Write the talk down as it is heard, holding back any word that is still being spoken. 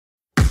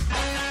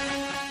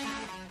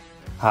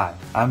Hi,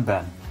 I'm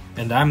Ben.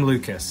 And I'm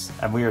Lucas.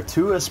 And we are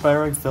two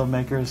aspiring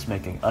filmmakers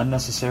making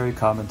unnecessary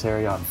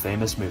commentary on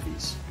famous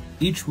movies.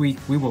 Each week,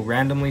 we will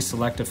randomly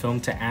select a film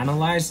to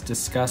analyze,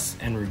 discuss,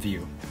 and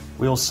review.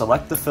 We will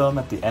select the film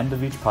at the end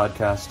of each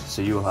podcast,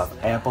 so you will have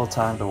ample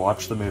time to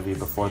watch the movie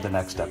before the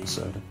next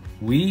episode.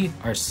 We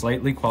are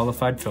slightly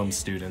qualified film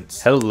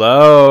students.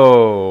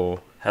 Hello!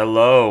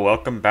 Hello,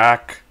 welcome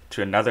back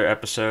to another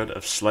episode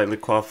of Slightly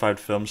Qualified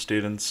Film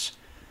Students.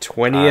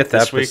 20th this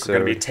episode. Week we're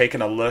going to be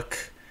taking a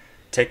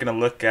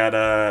look at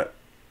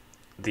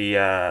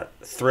the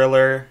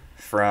thriller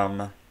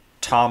from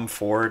Tom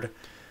Ford,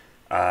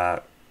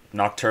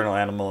 Nocturnal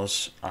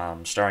Animals,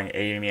 starring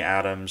Amy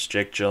Adams,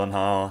 Jake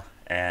Gyllenhaal,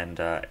 and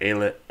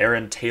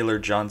Aaron Taylor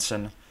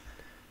Johnson.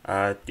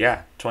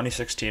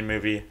 2016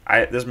 movie.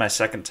 This is my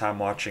second time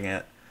watching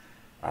it.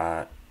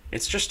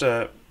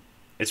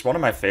 It's one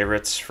of my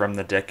favorites from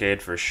the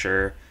decade for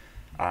sure.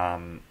 I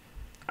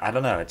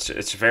don't know.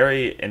 It's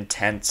very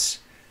intense,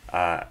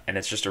 and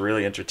it's just a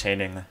really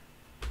entertaining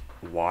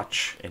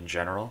watch in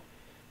general.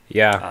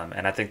 Yeah.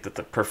 And I think that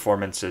the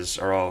performances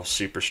are all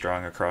super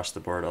strong across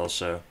the board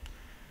also.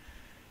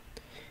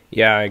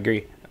 Yeah, I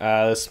agree.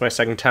 This is my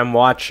second time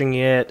watching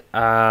it.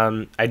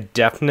 I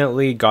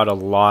definitely got a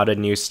lot of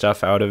new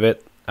stuff out of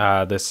it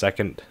this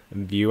second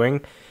viewing.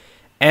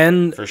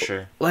 And for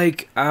sure.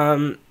 I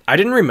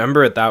didn't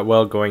remember it that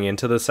well going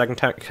into the second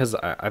time because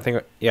I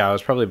think it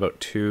was probably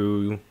about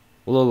a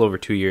little over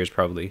 2 years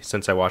probably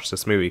since I watched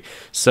this movie.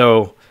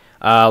 So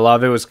a lot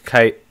of it was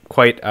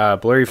quite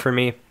blurry for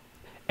me,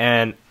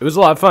 and it was a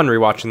lot of fun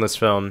rewatching this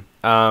film.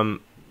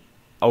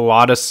 A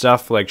lot of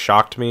stuff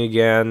shocked me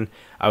again.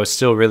 I was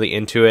still really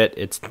into it.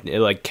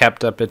 It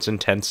kept up its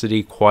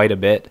intensity quite a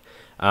bit.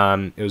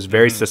 It was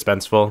very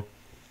suspenseful.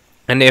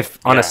 And if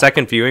on a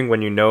second viewing,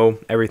 when you know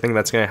everything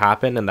that's going to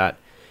happen and that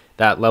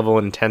level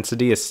of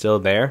intensity is still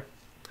there,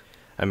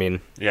 I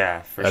mean,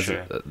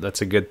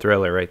 that's a good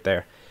thriller right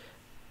there.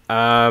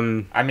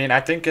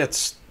 I think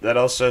that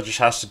also just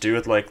has to do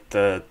with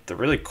the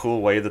really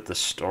cool way that the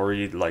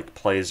story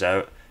plays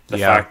out. The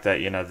fact that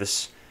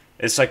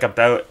it's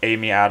about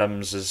Amy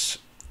Adams's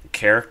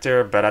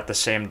character, but at the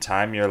same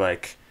time you're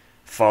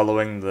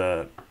following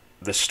the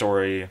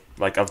story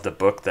of the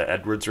book that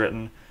Edward's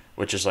written,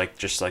 which is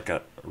just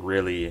a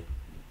really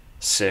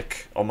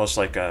sick, almost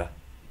like a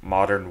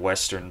modern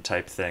Western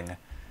type thing,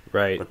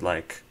 right? With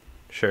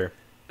sure.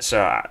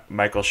 So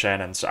Michael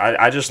Shannon. So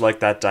I just like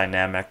that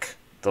dynamic,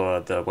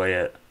 the way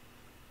it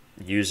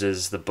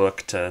uses the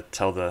book to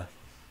tell the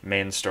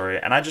main story,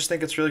 and I just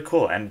think it's really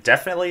cool, and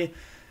definitely,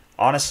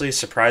 honestly,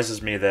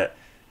 surprises me that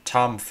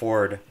Tom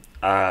Ford,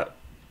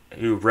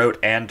 who wrote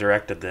and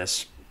directed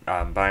this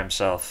by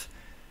himself,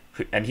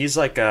 and he's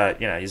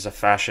he's a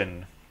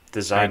fashion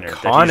designer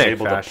that he's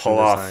able to pull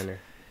off.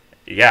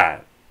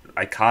 Yeah,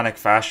 iconic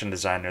fashion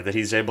designer that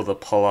he's able to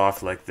pull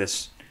off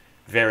this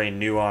very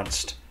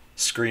nuanced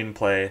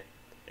screenplay.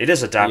 It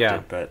is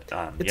adapted, but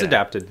it's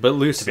adapted, but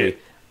loosely.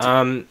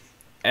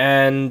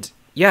 And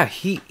yeah,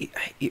 he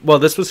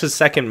this was his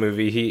second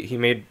movie. He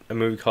made a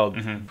movie called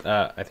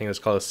I think it was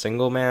called A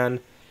Single Man,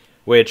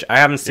 which I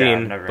haven't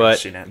seen, but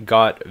seen it.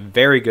 Got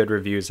very good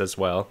reviews as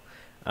well.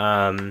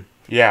 And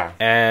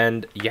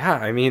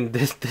I mean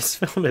this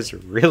film is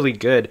really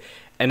good,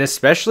 and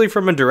especially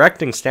from a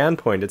directing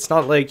standpoint. It's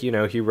not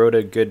he wrote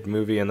a good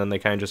movie and then they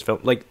kind of just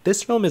filmed.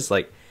 This film is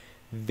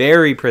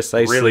very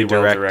precisely really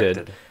well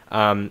directed.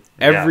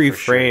 Every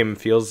frame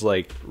feels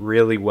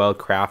really well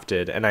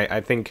crafted, and I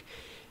think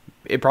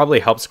it probably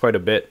helps quite a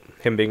bit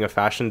him being a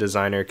fashion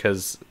designer,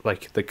 because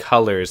the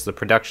colors, the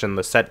production,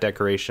 the set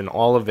decoration,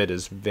 all of it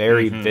is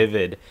very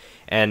vivid,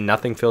 and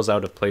nothing feels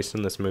out of place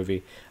in this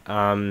movie.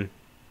 I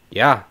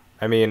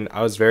mean,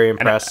 I was very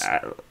impressed.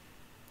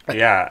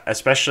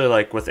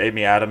 Especially with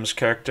Amy Adams'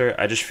 character,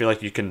 I just feel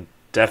you can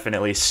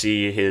definitely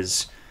see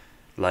his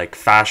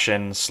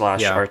fashion /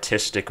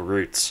 artistic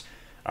roots.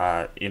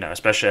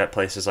 Especially at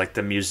places like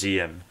the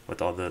museum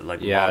with all the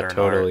modern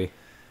totally art.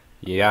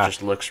 Yeah, it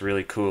just looks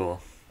really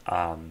cool.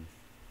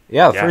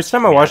 First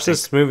time I watched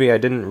this movie, I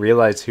didn't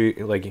realize who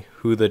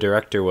the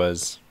director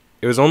was.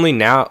 It was only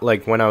now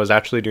when I was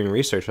actually doing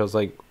research, I was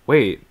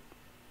wait,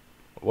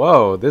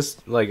 whoa, this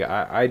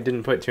I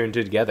didn't put two and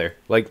two together.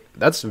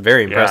 That's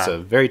very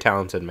impressive. Very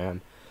talented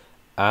man.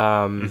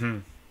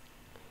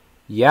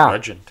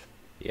 Legend.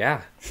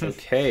 Yeah.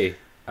 Okay.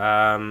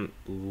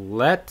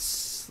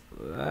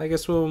 I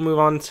guess we'll move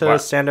on to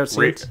standout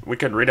scenes. We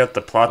could read out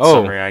the plot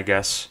summary, I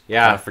guess.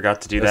 Yeah. I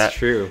forgot to do that's that.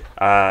 True.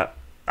 I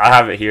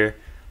have it here.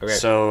 Okay.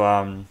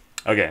 So,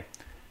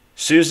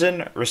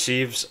 Susan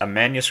receives a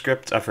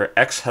manuscript of her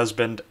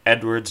ex-husband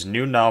Edward's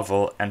new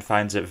novel and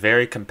finds it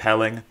very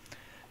compelling.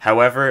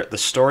 However, the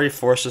story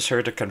forces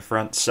her to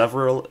confront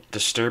several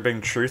disturbing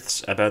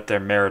truths about their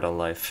marital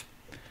life.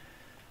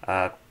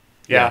 I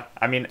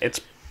mean, it's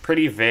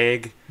pretty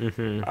vague.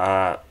 And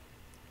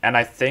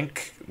I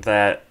think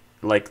that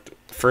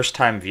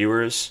first-time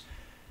viewers,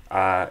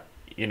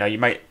 you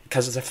might,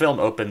 because the film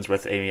opens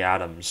with Amy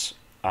Adams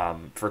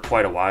for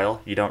quite a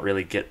while. You don't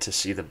really get to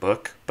see the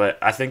book, but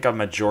I think a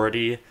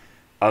majority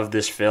of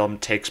this film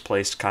takes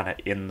place kind of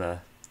in the,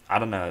 I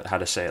don't know how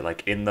to say it,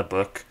 like in the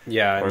book.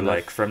 Yeah. Or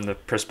like from the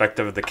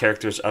perspective of the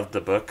characters of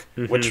the book,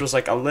 which was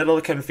like a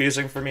little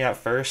confusing for me at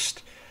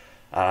first.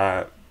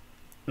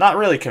 Not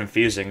really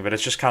confusing, but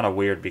it's just kind of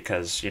weird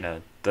because, you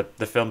know, the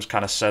film's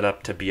kind of set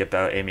up to be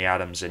about Amy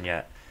Adams, and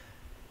yet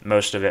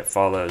most of it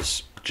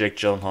follows Jake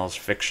Gyllenhaal's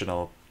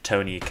fictional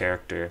Tony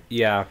character.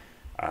 Yeah.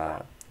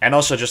 And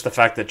also just the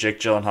fact that Jake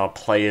Gyllenhaal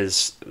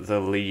plays the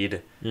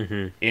lead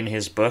in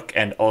his book,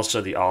 and also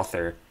the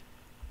author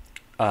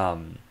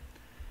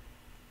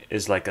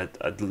is like a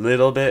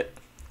little bit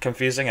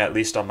confusing, at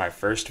least on my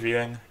first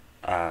viewing.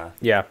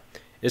 Yeah.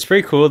 It's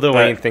pretty cool though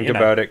when you think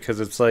about it, because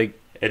it's like,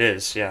 it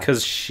is, yeah.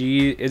 Because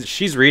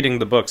she's reading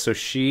the book, so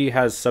she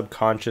has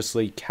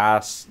subconsciously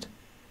cast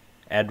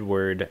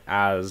Edward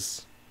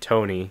as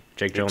Tony,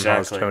 Jake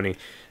Gyllenhaal's Tony.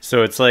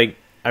 So it's like,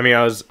 I mean,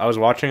 I was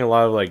watching a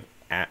lot of like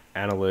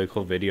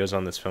analytical videos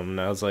on this film,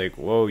 and I was like,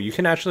 whoa, you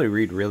can actually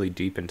read really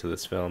deep into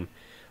this film,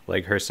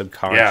 like her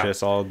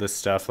subconscious, all of this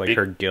stuff, like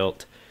her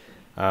guilt.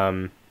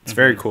 It's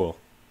very cool.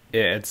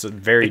 It's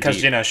very because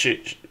deep. You know,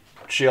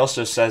 she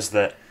also says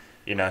that,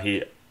 you know,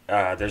 he.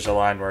 There's a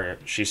line where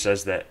she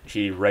says that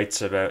he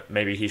writes about,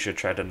 maybe he should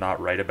try to not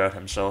write about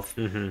himself,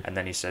 and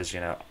then he says, you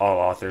know, all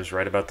authors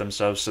write about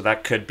themselves. So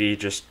that could be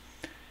just,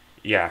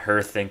 yeah,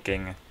 her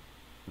thinking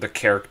the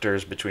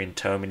characters between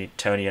Tony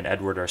and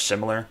Edward are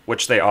similar,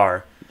 which they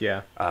are.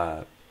 Yeah.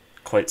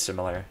 Quite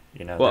similar.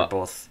 You know, well, they're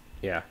both.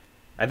 Yeah,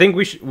 I think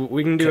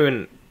we can do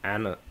an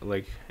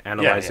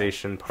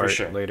analyzation part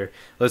sure. later.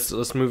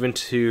 Let's move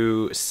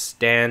into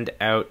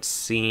standout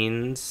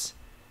scenes.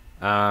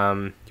 Do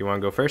you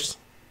want to go first?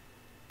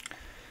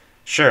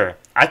 Sure.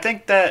 I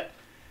think that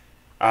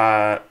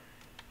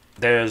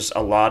there's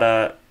a lot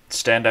of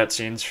standout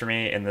scenes for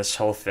me in this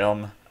whole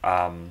film.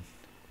 And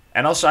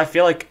also I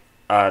feel like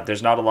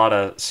there's not a lot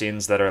of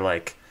scenes that are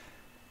like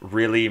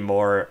really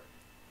more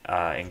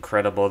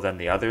incredible than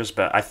the others,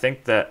 but I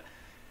think that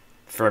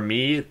for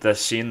me, the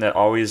scene that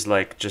always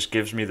like just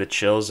gives me the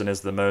chills and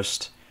is the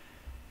most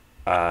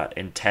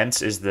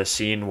intense is the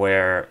scene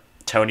where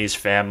Tony's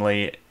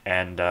family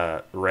and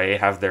Ray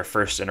have their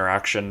first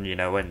interaction, you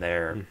know, when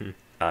they're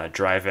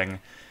driving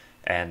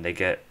and they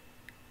get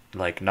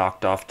like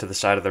knocked off to the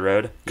side of the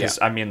road. Because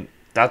I mean,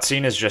 that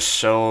scene is just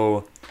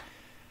so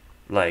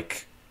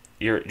like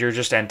you're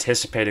just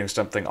anticipating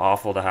something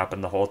awful to happen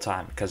the whole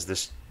time, because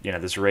this, you know,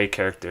 this Ray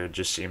character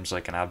just seems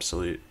like an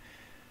absolute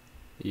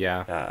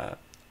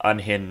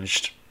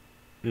unhinged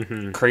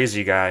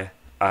crazy guy,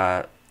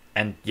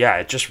 and yeah,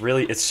 it just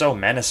really, it's so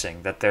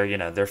menacing that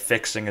they're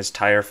fixing his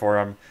tire for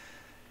him.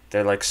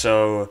 They're like,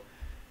 so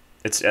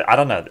it's, I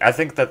don't know, I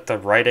think that the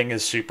writing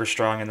is super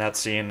strong in that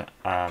scene.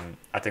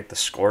 I think the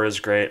score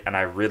is great, and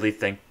I really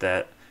think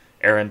that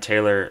Aaron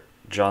Taylor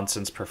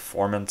Johnson's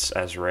performance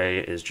as Ray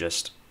is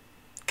just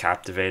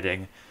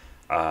captivating.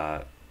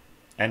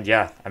 And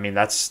yeah, I mean,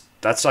 that's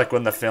like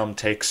when the film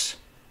takes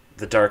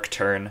the dark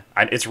turn.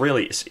 It's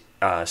really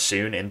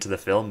soon into the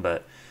film,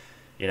 but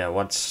you know,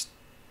 once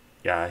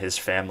his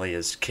family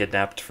is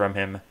kidnapped from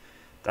him,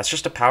 that's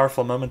just a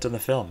powerful moment in the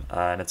film,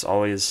 and it's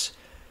always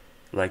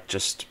like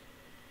just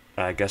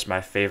I guess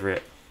my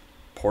favorite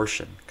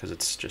portion, because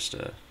it's just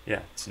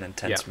it's an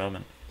intense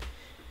moment.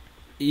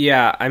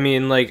 Yeah, I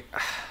mean, like,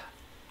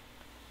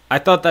 I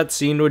thought that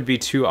scene would be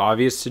too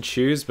obvious to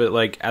choose, but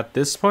like at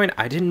this point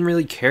I didn't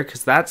really care,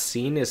 because that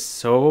scene is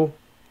so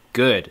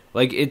good.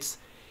 Like, it's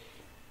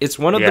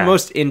one of the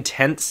most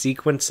intense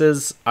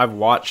sequences I've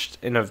watched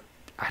in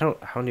I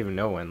don't even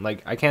know when.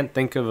 Like, I can't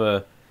think of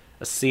a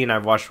scene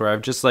I've watched where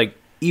I've just like,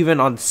 even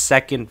on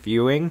second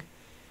viewing,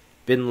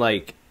 been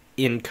like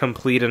in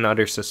complete and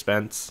utter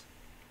suspense,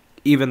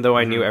 even though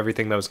I knew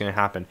everything that was going to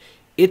happen.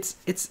 It's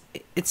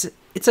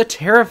a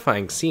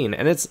terrifying scene,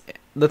 and it's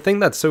the thing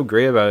that's so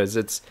great about it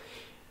is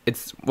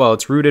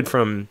it's rooted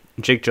from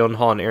Jake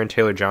Gyllenhaal and Aaron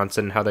Taylor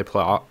Johnson, how they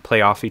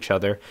play off each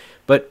other.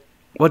 But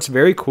what's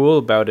very cool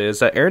about it is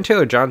that Aaron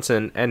Taylor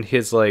Johnson and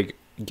his like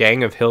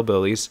gang of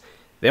hillbillies,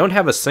 they don't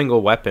have a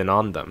single weapon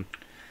on them.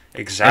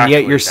 Exactly.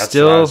 And yet That's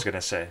what I was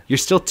gonna say. You're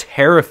still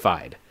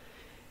terrified.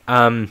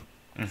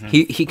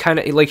 He kind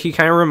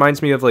of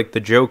reminds me of like the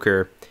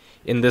Joker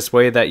in this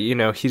way that, you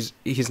know, he's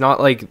not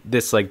like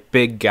this like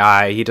big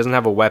guy. He doesn't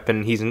have a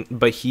weapon.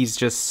 But he's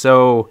just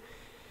so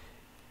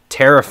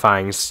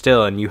terrifying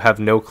still, and you have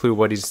no clue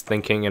what he's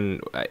thinking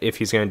and if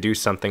he's going to do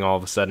something all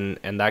of a sudden,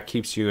 and that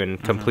keeps you in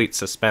complete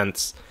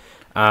suspense.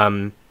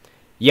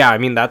 I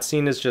mean, that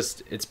scene is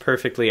just, it's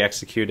perfectly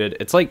executed.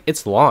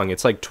 It's long.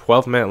 It's like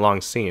 12-minute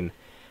long scene,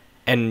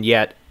 and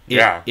yet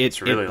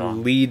it really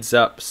leads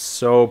up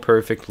so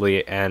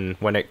perfectly, and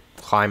when it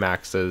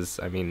climaxes,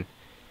 I mean,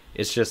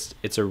 it's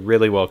a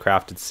really well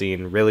crafted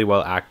scene, really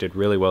well acted,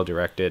 really well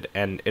directed,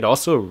 and it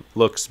also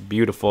looks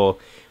beautiful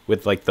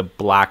with like the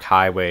black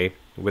highway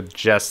with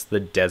just the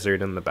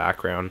desert in the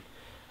background.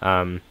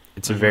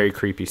 It's a very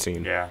creepy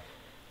scene.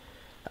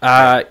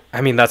 I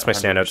mean, that's my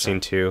 100%. Standout scene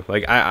too.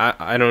 Like,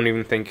 I don't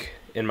even think,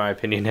 in my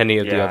opinion, any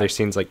of the other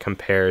scenes like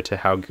compare to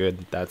how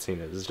good that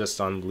scene is. It's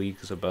just on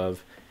leagues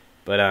above.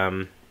 But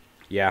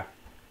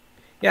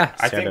Yeah,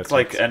 I think standout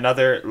like scenes.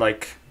 another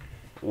like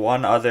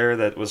one other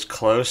that was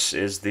close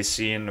is the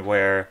scene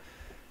where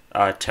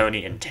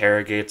Tony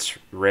interrogates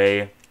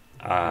Ray,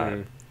 uh,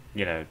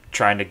 Mm,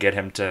 trying to get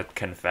him to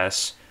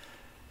confess.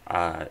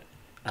 Uh,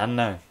 I don't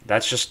know.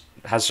 That's just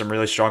has some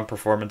really strong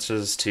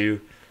performances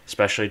too,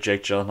 especially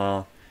Jake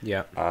Gyllenhaal.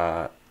 yeah.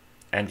 Uh,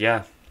 and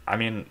I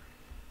mean,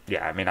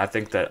 I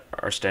think that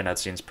our standout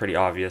scene's pretty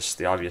obvious,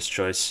 the obvious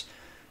choice.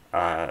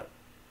 Uh,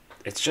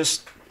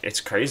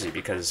 it's crazy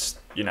because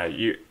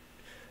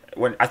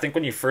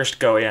when you first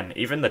go in,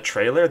 even the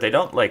trailer, they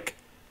don't like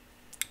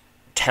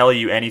tell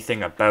you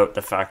anything about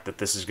the fact that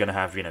this is gonna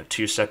have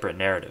two separate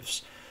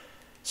narratives.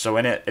 So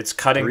when it's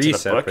cutting to Three the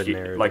book,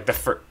 separate like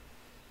narratives.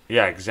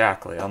 yeah,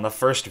 exactly. On the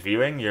first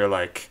viewing, you're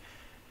like,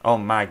 oh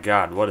my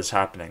god, what is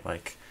happening?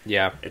 Like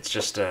Yeah. it's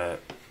just a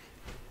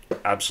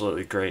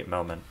absolutely great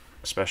moment,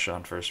 especially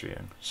on first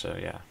viewing. So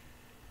yeah.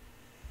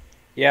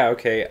 Yeah,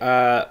 okay.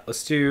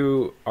 Let's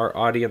do our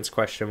audience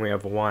question. We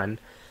have one.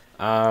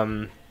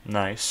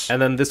 Nice.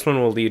 And then this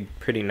one will lead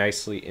pretty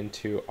nicely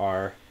into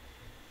our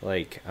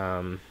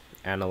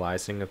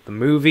analyzing of the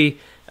movie.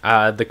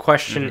 The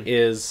question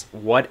is,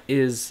 what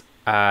is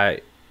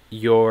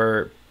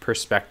your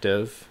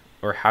perspective,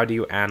 or how do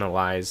you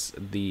analyze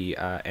the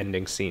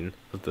ending scene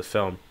of the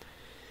film?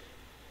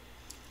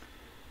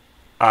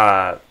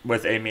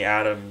 With Amy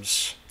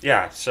Adams.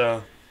 Yeah,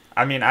 so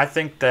I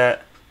think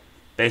that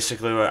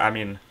basically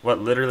what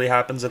literally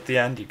happens at the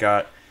end, you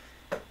got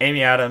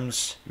Amy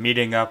Adams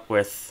meeting up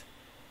with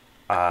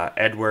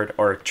Edward,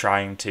 or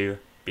trying to,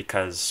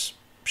 because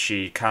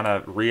she kind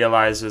of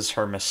realizes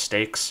her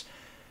mistakes.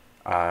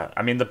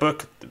 The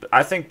book,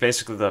 I think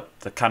basically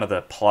the kind of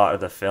the plot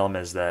of the film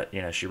is that,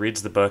 she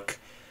reads the book,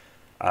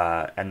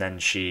 and then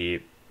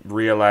she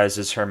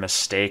realizes her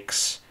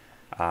mistakes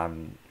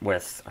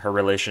with her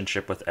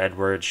relationship with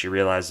Edward. She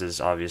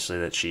realizes, obviously,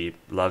 that she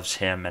loves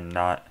him and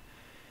not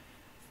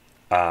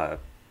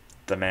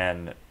the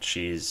man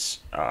she's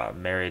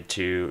married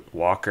to,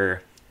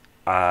 Walker.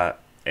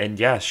 And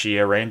yeah, she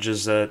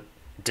arranges a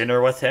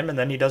dinner with him, and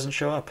then he doesn't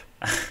show up.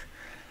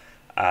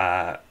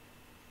 And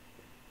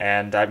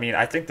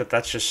I think that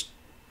that's just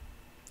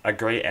a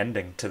great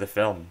ending to the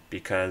film,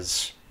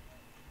 because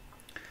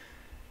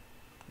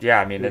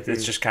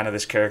it's just kind of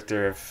this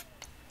character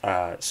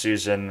of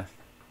Susan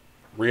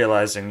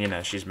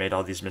realizing, she's made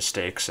all these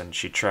mistakes, and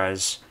she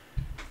tries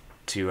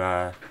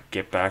to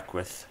get back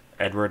with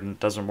Edward, and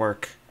it doesn't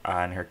work.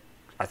 I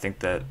think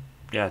that,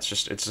 yeah,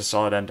 it's a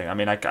solid ending.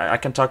 I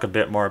can talk a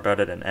bit more about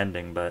it in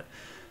ending, but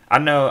I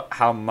don't know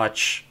how many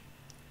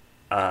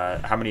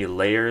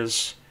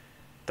layers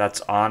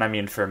that's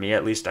on. For me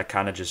at least, I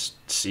kind of just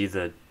see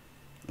the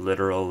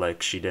literal,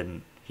 like, he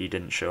didn't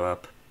show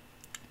up.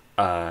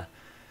 So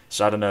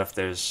I don't know if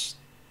there's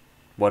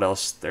what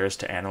else there is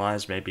to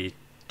analyze. Maybe,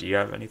 do you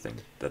have anything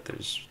that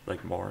there's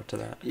like more to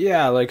that?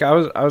 Yeah, like I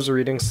was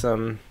reading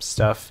some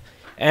stuff,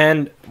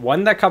 and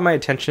one that caught my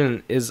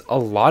attention is a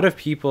lot of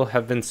people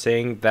have been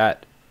saying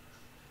that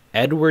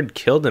Edward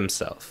killed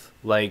himself.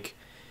 Like,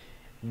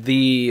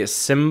 the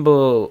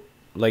symbol,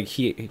 like,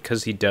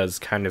 because he does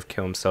kind of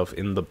kill himself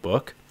in the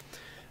book.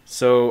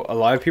 So a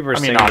lot of people are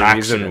saying on the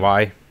reason accident.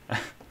 why.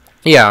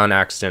 Yeah, on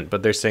accident,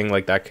 but they're saying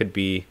like that could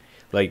be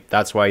like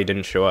that's why he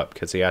didn't show up,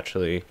 because he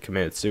actually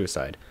committed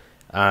suicide.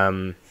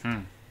 Also,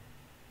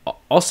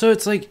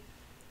 it's like,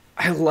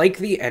 I like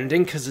the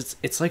ending because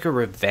it's like a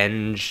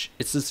revenge.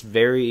 It's this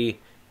very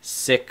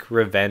sick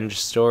revenge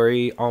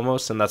story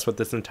almost, and that's what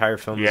this entire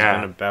film has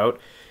been about.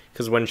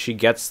 Because when she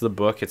gets the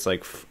book, it's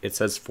like it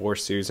says for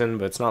Susan,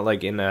 but it's not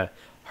like in a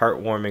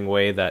heartwarming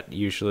way that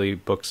usually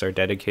books are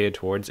dedicated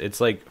towards.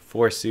 It's like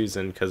for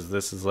Susan, because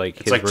this is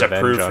like It's his like to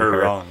revenge prove on her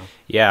her. wrong,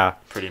 Yeah.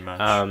 pretty much.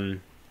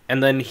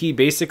 And then he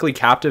basically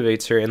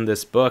captivates her in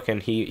this book,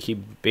 and he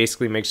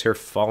basically makes her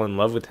fall in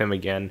love with him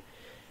again.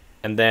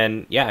 And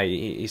then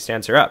he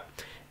stands her up,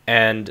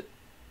 and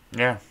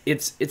Yeah.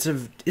 it's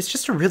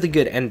just a really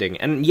good ending.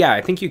 And yeah,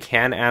 I think you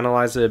can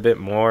analyze it a bit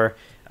more.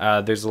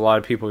 There's a lot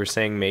of people who are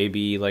saying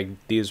maybe like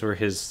these were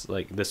his,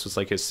 like, this was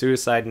like his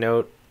suicide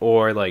note,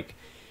 or like,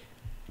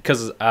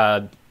 because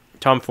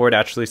Tom Ford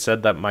actually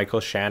said that Michael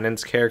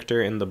Shannon's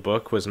character in the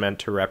book was meant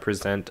to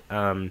represent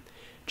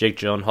Jake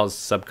Gyllenhaal's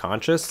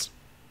subconscious.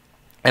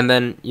 And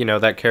then,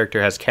 that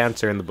character has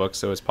cancer in the book,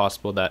 so it's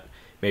possible that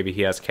maybe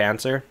he has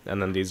cancer,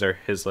 and then these are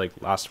his like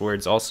last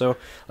words also.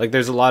 Like,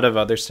 there's a lot of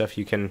other stuff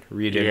you can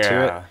read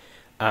into it.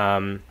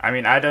 I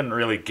didn't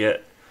really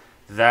get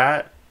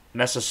that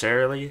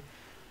necessarily.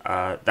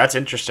 That's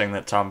interesting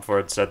that Tom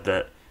Ford said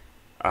that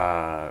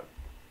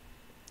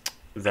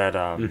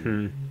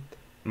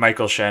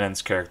Michael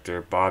Shannon's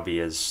character Bobby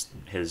is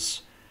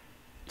his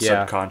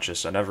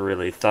subconscious. I never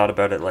really thought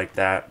about it like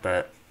that,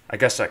 but I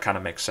guess that kind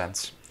of makes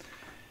sense.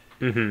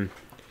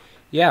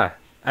 Yeah,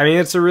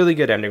 it's a really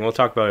good ending. We'll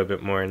talk about it a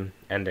bit more in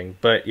ending,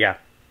 but yeah,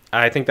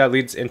 I think that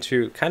leads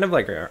into kind of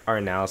like our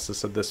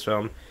analysis of this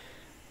film.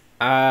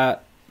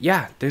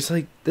 There's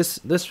like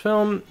this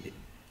film,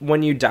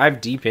 when you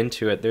dive deep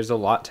into it, there's a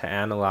lot to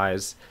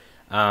analyze.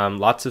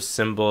 Lots of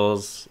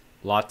symbols,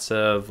 lots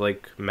of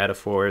like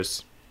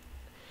metaphors,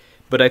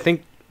 But I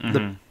think the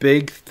Mm-hmm.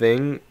 big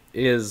thing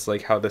is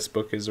like how this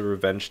book is a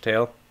revenge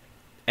tale,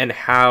 and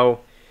how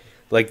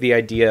like the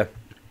idea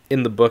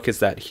in the book is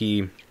that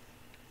he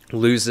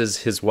loses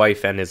his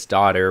wife and his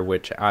daughter,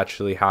 which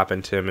actually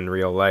happened to him in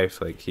real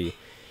life. Like he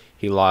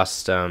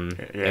lost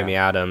Amy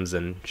Adams,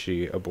 and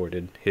she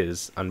aborted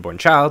his unborn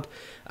child.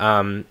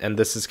 And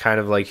this is kind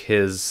of like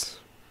his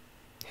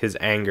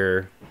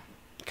anger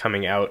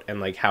coming out, and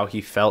like how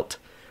he felt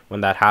when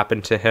that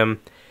happened to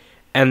him.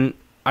 And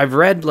I've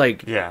read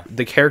like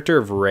the character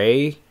of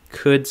Ray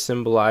could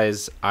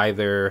symbolize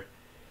either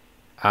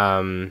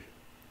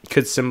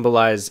could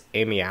symbolize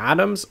Amy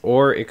Adams,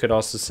 or it could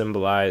also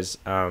symbolize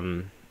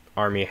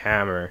Armie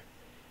Hammer's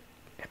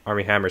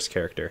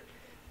character.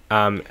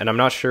 And I'm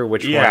not sure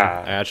which one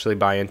I actually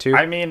buy into.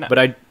 I mean, but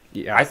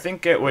I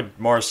think it would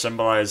more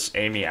symbolize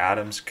Amy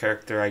Adams'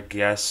 character, I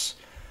guess.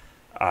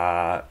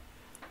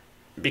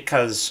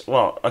 Because,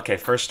 well, okay,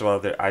 first of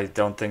all, I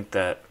think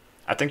that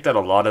a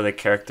lot of the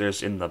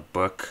characters in the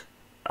book,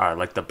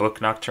 like the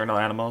book Nocturnal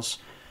Animals,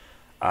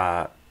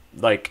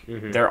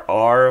 there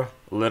are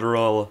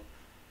literal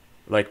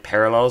like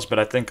parallels, but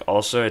I think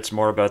also it's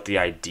more about the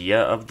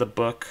idea of the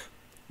book.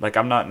 Like,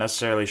 I'm not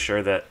necessarily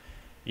sure that,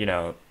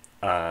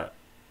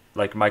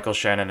 like Michael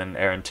Shannon and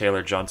Aaron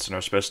Taylor Johnson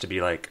are supposed to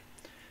be like,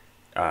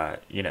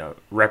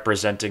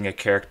 representing a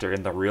character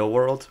in the real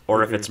world,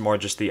 or if it's more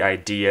just the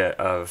idea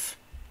of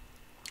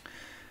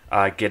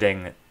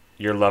getting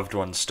your loved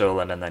one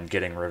stolen and then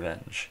getting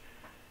revenge.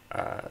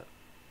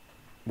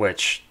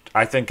 Which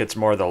I think it's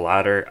more the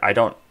latter. I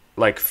don't,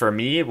 like, for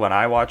me, when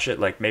I watch it,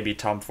 like, maybe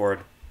Tom Ford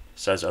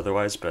says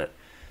otherwise, but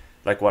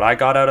like what I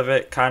got out of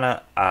it, kind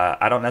of,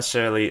 I don't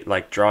necessarily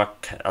like draw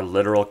a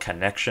literal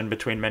connection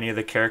between many of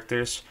the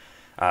characters,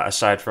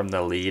 aside from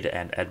the lead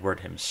and Edward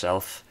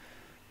himself.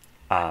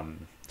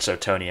 So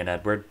Tony and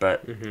Edward,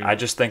 but I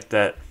just think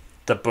that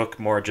the book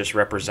more just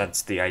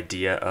represents the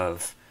idea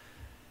of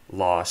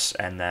loss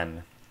and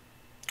then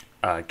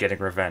getting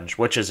revenge,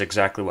 which is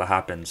exactly what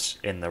happens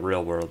in the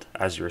real world,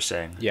 as you were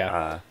saying.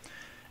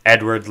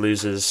 Edward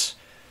loses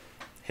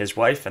his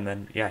wife, and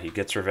then he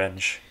gets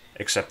revenge.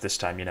 Except this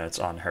time, it's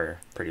on her,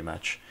 pretty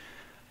much.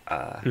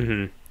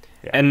 And,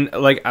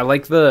 like, I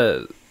like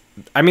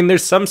I mean,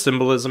 there's some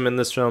symbolism in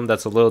this film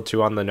that's a little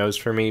too on the nose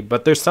for me,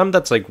 but there's some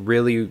that's, like,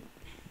 really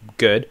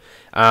good.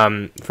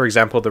 For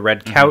example, the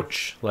red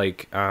couch,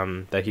 like,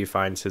 that he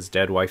finds his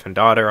dead wife and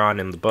daughter on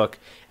in the book.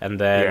 And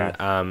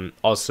then,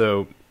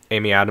 also,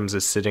 Amy Adams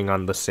is sitting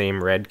on the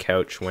same red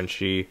couch when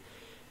she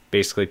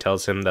basically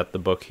tells him that the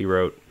book he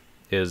wrote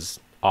is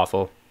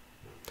awful.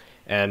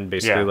 And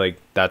basically, like,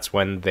 that's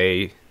when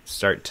they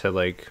start to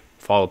like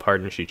fall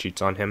apart and she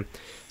cheats on him.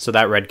 So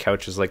that red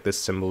couch is like this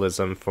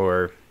symbolism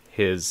for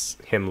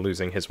him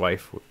losing his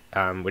wife,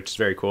 which is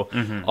very cool.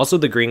 Also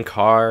the green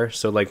car,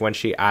 so like when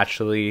she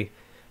actually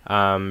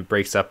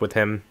breaks up with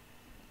him,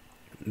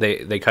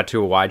 they cut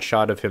to a wide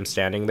shot of him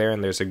standing there,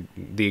 and there's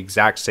the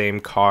exact same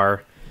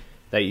car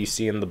that you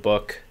see in the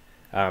book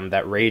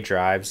that Ray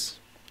drives.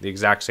 The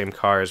exact same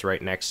car is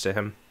right next to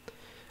him,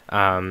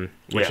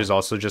 which is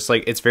also just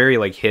like, it's very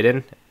like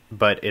hidden,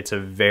 but it's a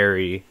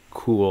very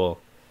cool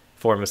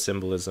form of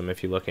symbolism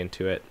if you look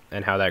into it,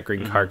 and how that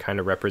green car kind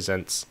of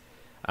represents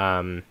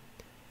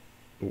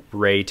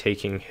Ray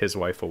taking his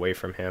wife away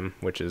from him,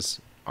 which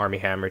is Armie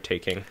Hammer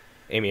taking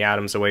Amy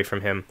Adams away from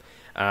him.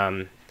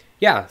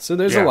 So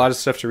there's a lot of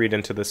stuff to read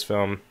into this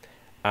film.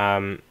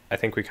 I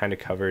think we kind of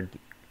covered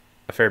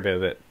a fair bit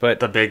of it, but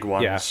the big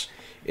ones.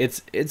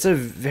 It's a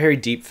very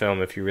deep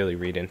film if you really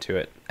read into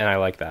it, and I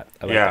like that.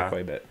 I like that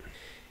quite a bit.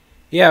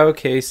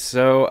 Okay,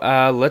 so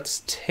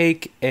let's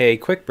take a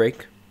quick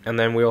break, and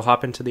then we'll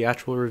hop into the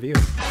actual review.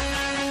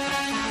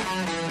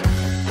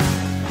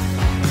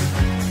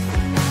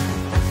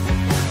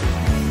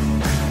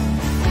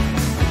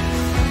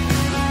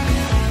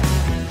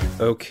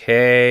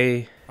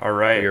 Okay. All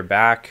right. We're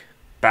back.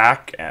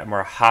 And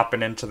we're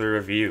hopping into the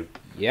review.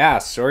 Yeah,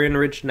 story and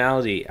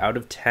originality out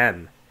of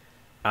 10.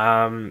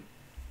 I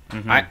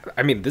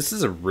mean, this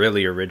is a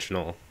really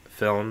original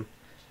film.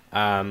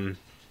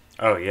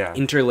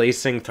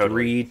 Interlacing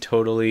three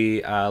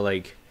totally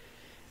like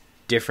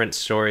different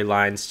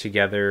storylines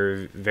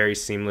together very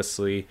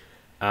seamlessly.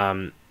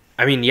 I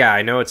mean,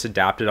 I know it's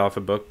adapted off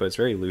a book, but it's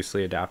very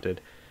loosely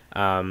adapted.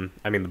 I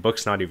mean, the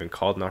book's not even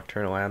called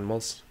Nocturnal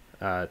Animals.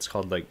 It's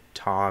called like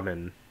Tom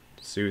and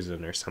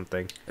Susan or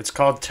something. It's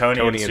called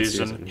Tony and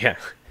Susan. Yeah.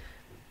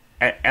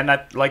 And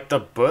that, like, the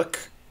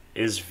book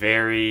is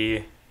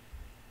very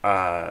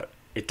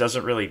it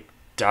doesn't really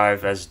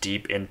dive as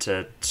deep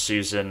into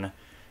Susan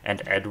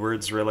and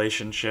Edward's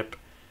relationship.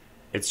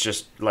 It's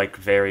just like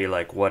very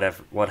like what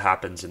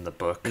happens in the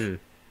book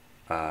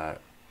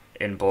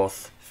in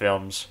both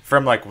films,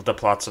 from like the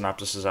plot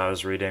synopsises I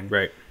was reading.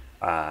 Right.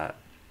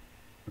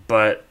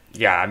 But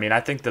yeah, I mean, I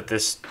think that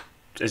this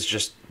is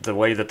just the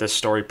way that this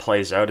story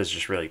plays out is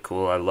just really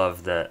cool. I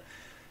love that,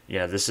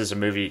 this is a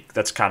movie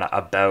that's kind of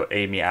about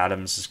Amy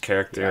Adams'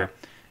 character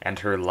and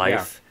her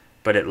life,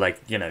 but it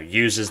like,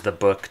 uses the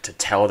book to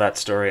tell that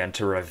story and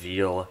to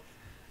reveal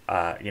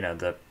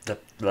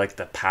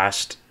the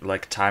past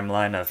like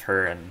timeline of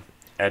her and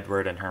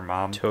Edward and her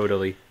mom.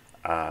 Totally.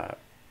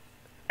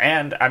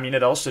 And I mean,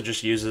 it also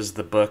just uses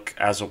the book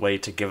as a way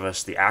to give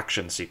us the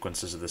action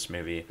sequences of this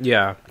movie.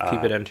 Yeah,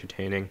 keep it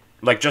entertaining.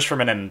 Like just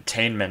from an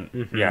entertainment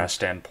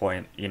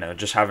standpoint,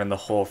 just having the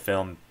whole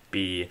film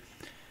be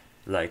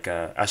like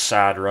a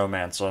sad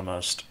romance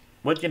almost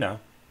would,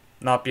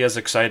 not be as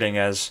exciting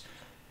as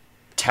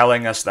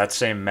telling us that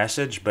same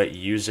message, but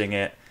using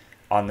it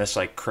on this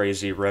like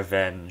crazy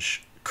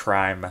revenge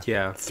crime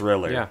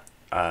thriller.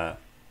 I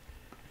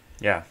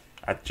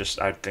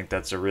think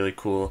that's a really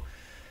cool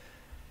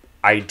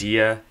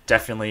idea.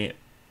 Definitely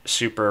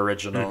super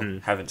original.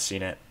 Haven't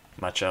seen it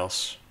much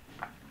else.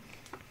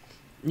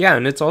 Yeah,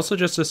 and it's also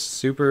just a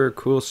super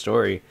cool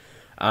story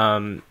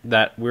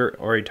that we're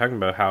already talking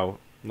about how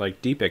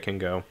like deep it can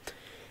go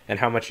and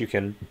how much you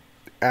can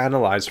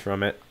analyze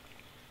from it.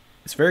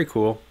 It's very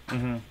cool.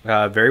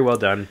 Very well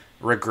done.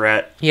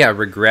 Regret,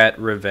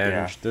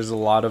 revenge. Yeah. There's a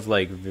lot of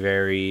like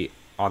very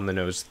on the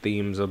nose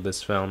themes of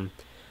this film.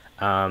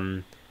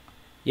 And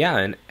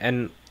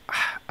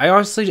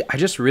I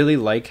just really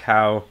like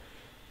how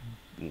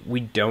we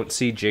don't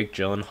see Jake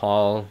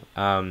Gyllenhaal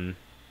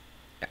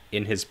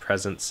in his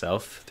present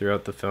self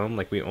throughout the film.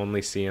 Like we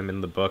only see him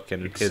in the book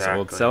and his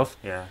old self.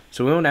 Yeah.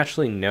 So we don't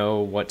actually know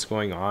what's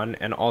going on,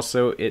 and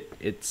also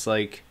it's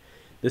like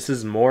this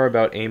is more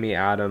about Amy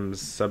Adams'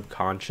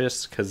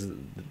 subconscious, because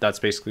that's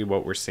basically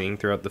what we're seeing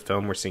throughout the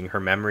film. We're seeing her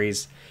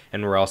memories,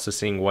 and we're also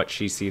seeing what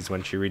she sees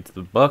when she reads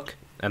the book,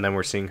 and then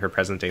we're seeing her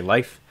present day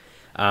life.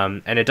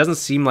 And it doesn't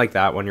seem like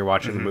that when you're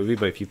watching the movie,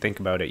 but if you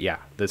think about it,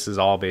 this is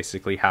all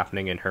basically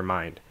happening in her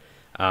mind.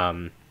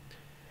 That's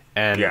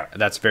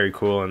very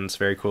cool, and it's a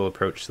very cool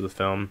approach to the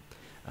film.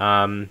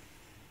 And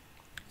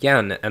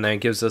then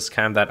it gives us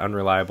kind of that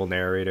unreliable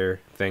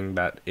narrator thing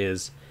that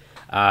is,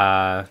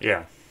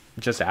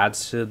 just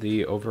adds to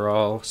the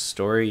overall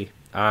story.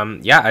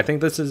 I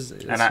think this is...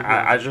 And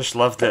I just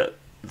love the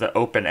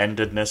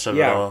open-endedness of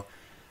it all.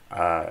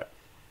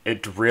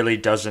 It really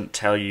doesn't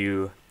tell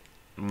you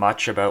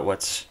much about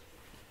what's...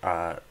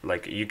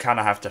 you kind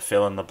of have to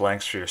fill in the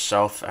blanks for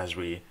yourself, as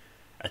we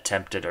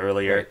attempted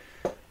earlier.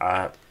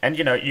 Right. And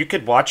you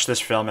could watch this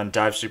film and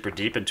dive super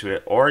deep into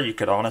it, or you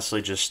could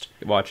honestly just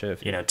watch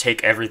it.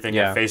 Take everything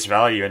at face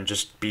value and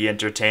just be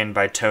entertained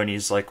by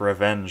Tony's like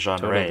revenge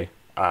on Ray.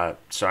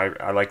 So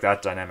I like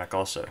that dynamic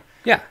also.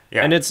 Yeah.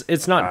 And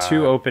it's not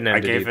too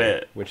open-ended. I gave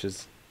it, which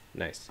is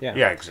nice. Yeah.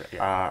 Yeah, exactly.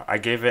 I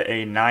gave it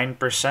a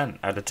 9%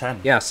 out of 10.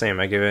 Yeah, same.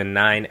 I gave it a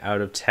 9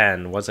 out of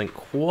 10. Wasn't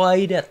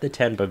quite at the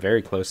 10, but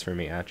very close for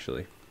me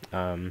actually.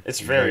 It's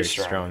very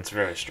strong. It's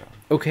very strong.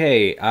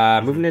 Okay,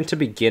 moving into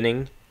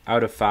beginning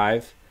out of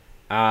 5.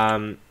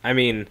 I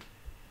mean,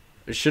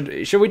 should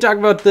we talk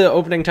about the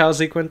opening title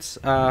sequence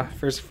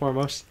first and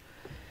foremost?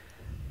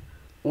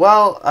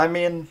 Well, I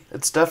mean,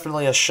 it's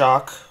definitely a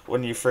shock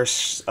when you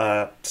first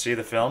see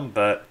the film,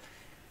 but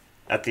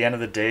at the end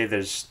of the day,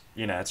 there's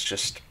it's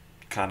just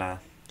kind of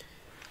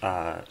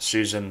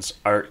Susan's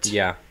art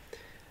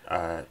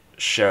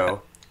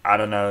show. I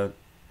don't know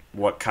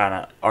what kind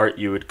of art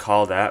you would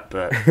call that,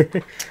 but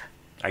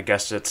I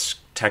guess it's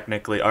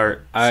technically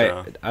art.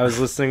 So. I was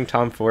listening to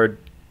Tom Ford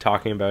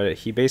talking about it.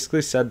 He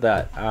basically said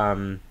that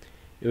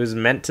it was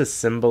meant to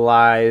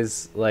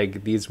symbolize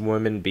like these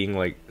women being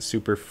like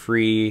super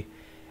free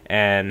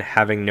and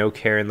having no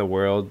care in the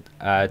world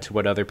to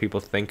what other people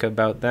think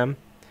about them.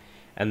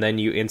 And then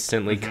you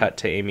instantly cut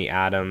to Amy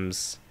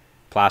Adams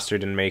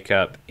plastered in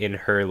makeup in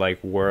her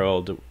like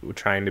world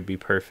trying to be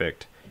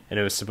perfect. And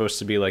it was supposed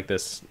to be like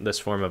this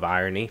form of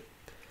irony.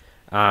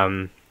 I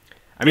mean,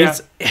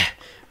 it's,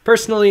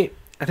 personally,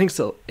 I think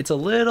so. It's a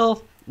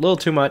little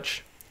too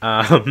much.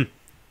 Slightly.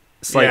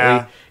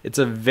 Yeah. It's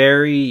a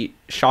very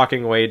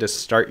shocking way to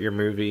start your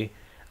movie.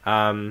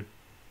 But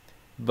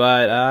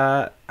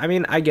I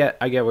mean, I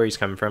get where he's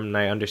coming from, and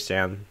I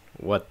understand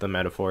what the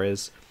metaphor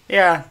is.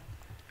 Yeah.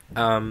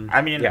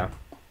 I mean,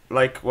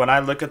 like when I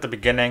look at the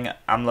beginning,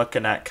 I'm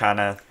looking at kind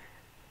of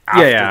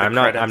I'm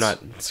not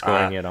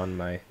scoring it on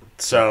my.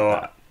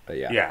 So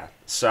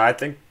So I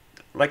think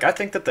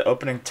that the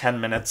opening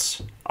 10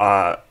 minutes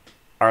are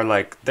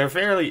like they're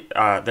fairly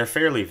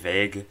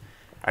vague,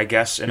 I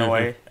guess, in a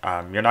way.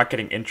 You're not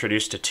getting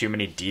introduced to too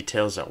many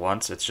details at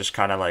once. It's just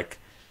kind of like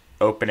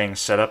opening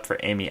setup for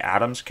Amy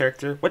Adams'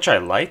 character, which I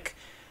like.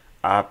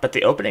 But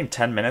the opening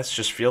 10 minutes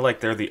just feel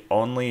like they're the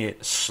only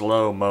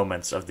slow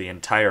moments of the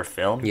entire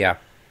film. Yeah.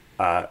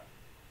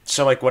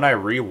 So like when I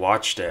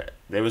rewatched it,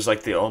 it was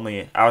like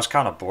I was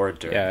kind of bored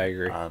during it. Yeah, I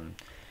agree.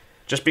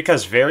 Just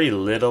because very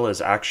little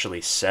is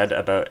actually said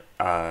about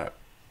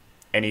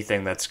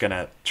anything that's going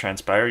to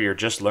transpire. You're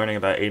just learning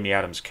about Amy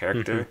Adams'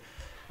 character.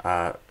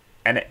 And,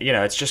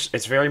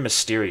 it's very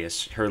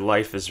mysterious. Her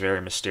life is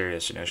very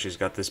mysterious. She's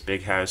got this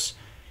big house.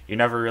 You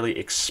never really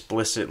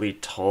explicitly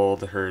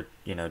told her,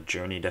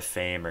 journey to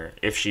fame, or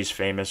if she's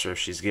famous, or if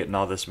she's getting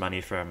all this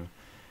money from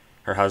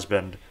her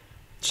husband.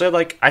 So,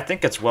 like, I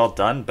think it's well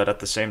done, but at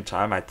the same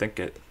time, I think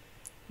it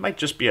might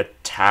just be a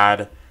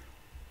tad,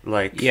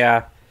 like...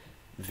 Yeah.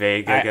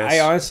 vague, I guess. I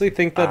honestly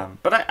think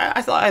that but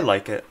I thought I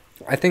like it.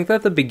 I think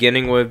that the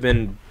beginning would have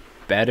been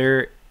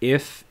better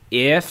if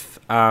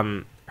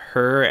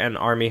her and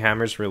Armie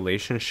Hammer's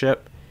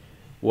relationship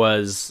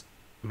was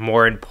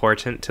more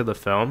important to the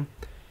film.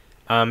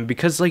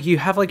 Because like you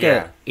have like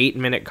a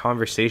 8-minute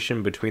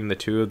conversation between the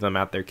two of them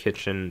at their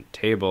kitchen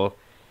table,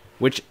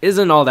 which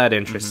isn't all that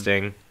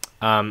interesting.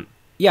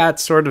 Yeah,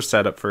 it's sort of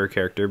set up for a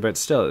character, but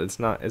still it's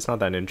not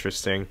that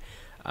interesting.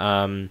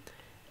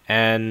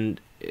 And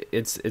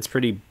it's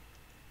pretty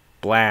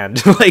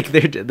bland. Like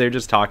they're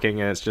just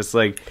talking, and it's just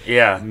like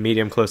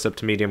medium close up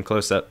to medium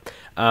close up.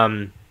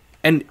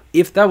 And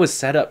if that was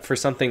set up for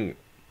something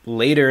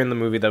later in the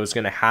movie that was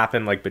going to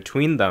happen like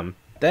between them,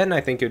 then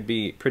I think it'd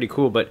be pretty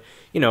cool. But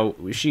you know,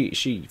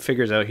 she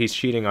figures out he's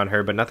cheating on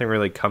her, but nothing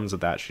really comes of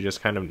that. She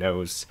just kind of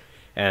knows,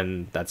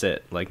 and that's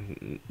it. Like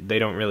you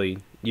don't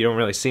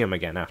really see him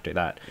again after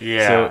that.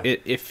 Yeah. So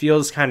it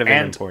feels kind of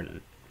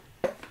unimportant.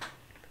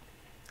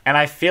 And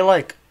I feel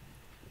like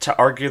to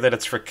argue that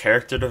it's for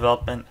character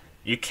development,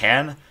 you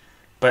can,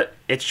 but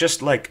it's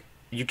just like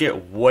you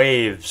get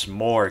waves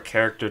more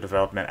character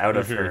development out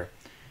of her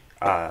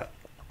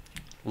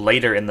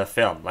later in the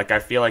film. Like I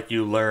feel like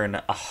you learn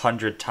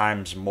 100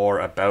 times more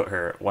about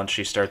her once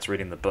she starts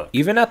reading the book.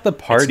 Even at the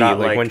party,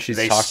 like when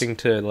she's talking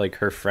to like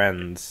her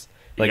friends,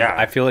 like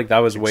I feel like that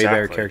was way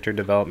better character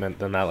development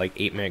than that like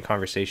 8-minute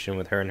conversation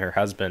with her and her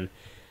husband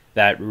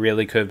that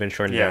really could have been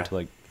shortened down to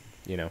like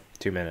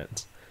 2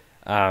 minutes.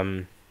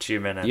 2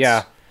 minutes.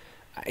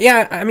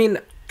 Yeah. I mean,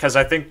 because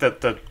I think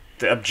that the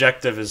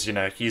objective is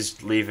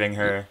he's leaving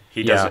her.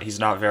 He's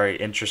not very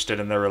interested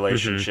in their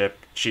relationship.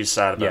 She's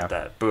sad about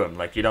that. Boom.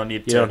 Like you don't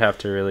have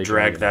to really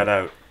drag that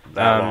out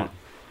that long.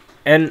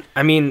 And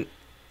I mean,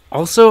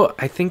 also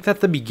I think that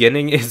the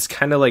beginning is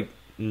kind of like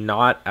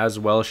not as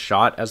well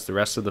shot as the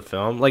rest of the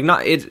film. Like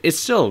it's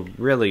still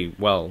really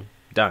well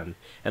done,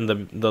 and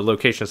the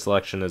location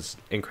selection is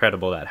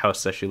incredible. That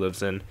house that she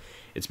lives in,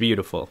 it's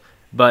beautiful.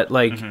 But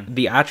like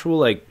the actual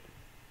like,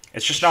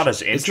 it's just not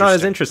as interesting. It's not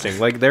as interesting.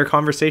 Like their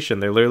conversation,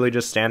 they're literally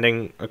just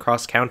standing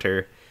across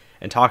counter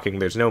and talking.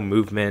 There's no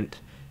movement.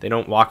 They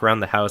don't walk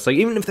around the house. Like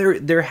even if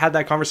they had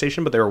that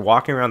conversation, but they were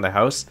walking around the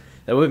house,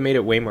 that would have made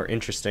it way more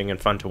interesting and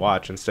fun to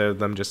watch instead of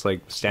them just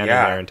like standing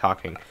there and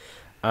talking.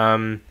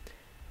 I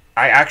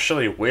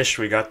actually wish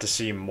we got to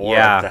see more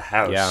of the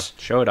house. Yeah,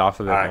 show it off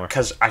a bit more.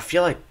 Because I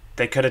feel like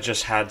they could have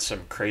just had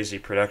some crazy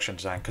production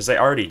design, because they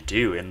already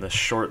do in the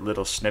short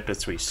little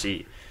snippets we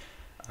see.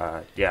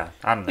 I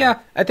don't know. Yeah,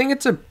 I think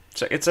it's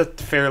a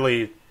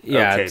fairly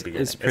okay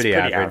beginning. It's pretty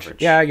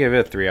average. Yeah, I gave it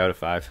a 3 out of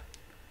 5.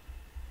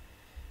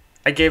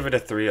 I gave it a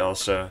 3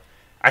 also.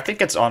 I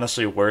think it's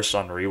honestly worse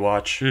on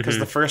rewatch, because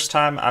the first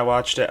time I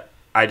watched it,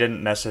 I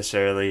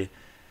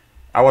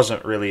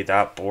wasn't really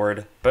that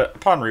bored, but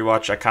upon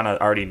rewatch, I kind of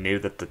already knew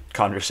that the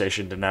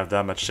conversation didn't have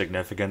that much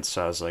significance,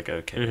 so I was like,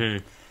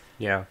 okay.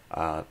 Yeah.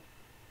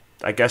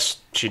 I guess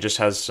she just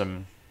has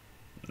some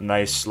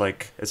nice,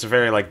 like, it's a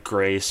very, like,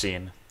 gray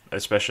scene,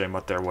 especially in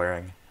what they're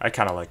wearing. I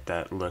kind of like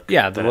that look.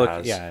 Yeah, the look,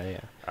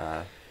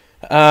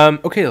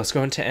 okay, let's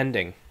go into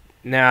ending.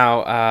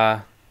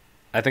 Now,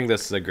 I think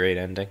this is a great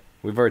ending.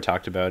 We've already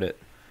talked about it.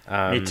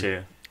 Me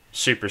too.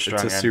 Super strong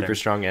ending. It's a super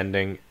strong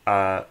ending.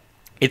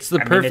 It's the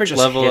perfect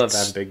level of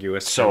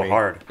ambiguous. So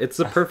hard. It's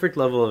the perfect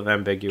level of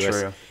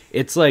ambiguous. True.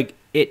 It's like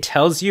it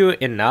tells you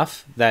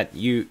enough that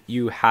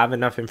you have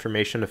enough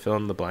information to fill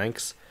in the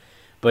blanks,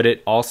 but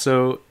it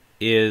also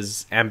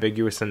is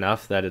ambiguous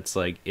enough that it's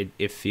like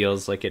it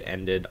feels like it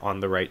ended on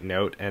the right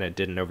note and it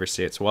didn't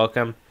overstay its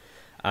welcome.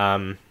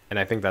 And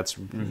I think that's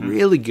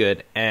really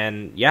good.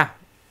 And yeah,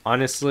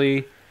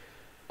 honestly,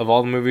 of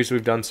all the movies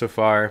we've done so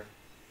far,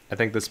 I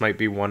think this might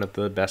be one of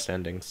the best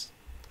endings.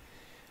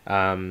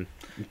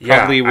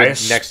 Probably I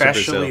next to Brazil.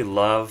 especially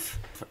love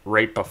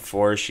right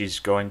before she's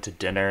going to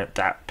dinner,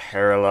 that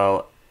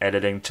parallel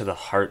editing to the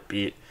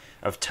heartbeat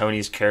of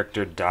Tony's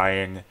character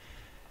dying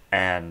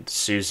and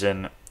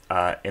Susan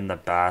in the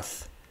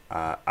bath.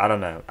 I don't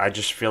know. I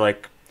just feel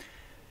like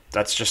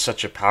that's just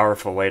such a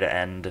powerful way to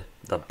end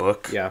the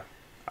book. Yeah.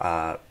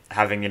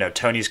 Having,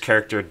 Tony's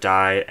character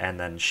die, and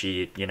then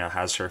she,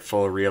 has her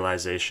full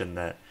realization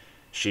that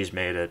she's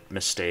made a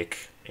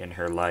mistake in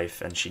her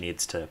life and she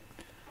needs to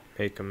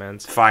make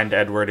amends, find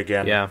Edward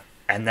again. Yeah.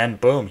 And then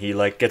boom, he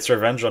like gets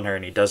revenge on her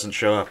and he doesn't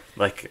show up.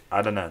 Like,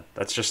 I don't know.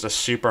 That's just a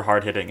super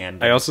hard-hitting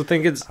ending. I also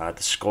think it's the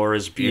score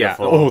is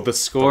beautiful. Yeah. Oh, the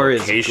score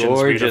is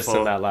gorgeous beautiful.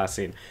 in that last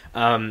scene.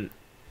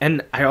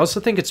 And I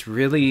also think it's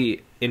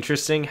really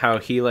interesting how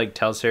he like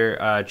tells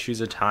her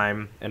choose a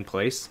time and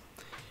place,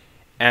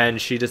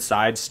 and she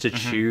decides to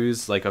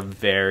choose like a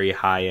very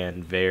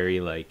high-end, very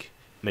like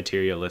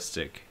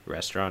materialistic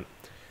restaurant.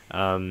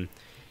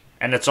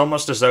 And it's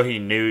almost as though he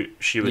knew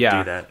she would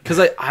do that. Because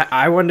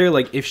I wonder,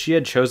 like, if she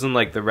had chosen,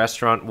 like, the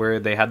restaurant where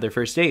they had their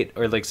first date,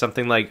 or, like,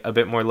 something, like, a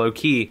bit more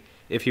low-key,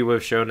 if he would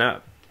have shown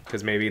up.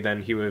 Because maybe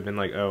then he would have been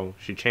like, oh,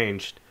 she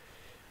changed.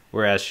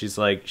 Whereas she's,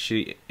 like,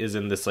 she is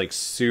in this, like,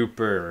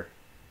 super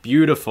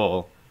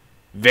beautiful,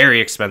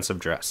 very expensive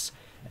dress.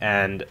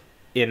 And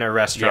in a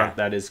restaurant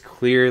that is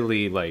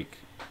clearly, like,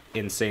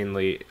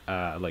 insanely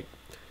like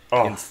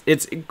Oh,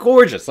 it's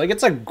gorgeous. Like,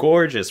 it's a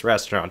gorgeous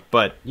restaurant,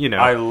 but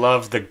I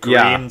love the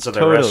Yeah, greens of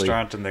the totally.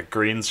 restaurant and the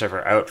greens of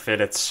her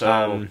outfit. It's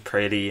so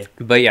pretty.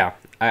 But yeah,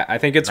 I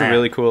think it's a Man.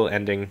 really cool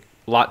ending.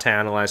 A lot to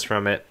analyze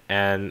from it,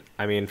 and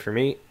I mean, for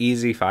me,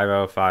 easy 5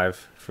 out of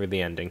 5 for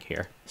the ending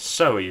here.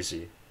 So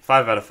easy.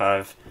 5 out of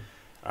 5.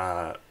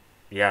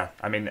 Yeah,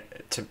 I mean,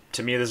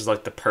 to me, this is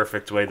like the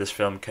perfect way this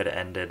film could have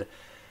ended.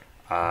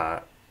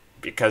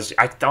 Because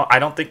I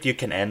don't think you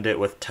can end it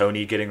with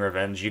Tony getting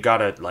revenge. You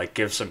gotta like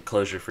give some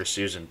closure for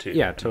Susan too.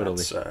 Yeah, And totally.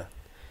 that's,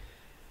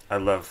 I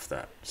love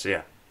that. So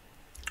yeah,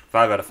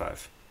 5 out of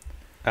 5.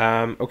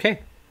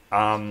 Okay.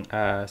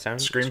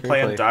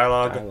 Screenplay and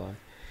dialogue.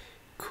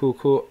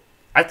 Cool.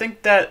 I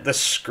think that the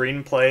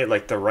screenplay,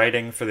 like the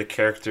writing for the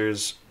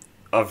characters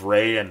of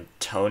Ray and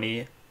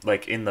Tony,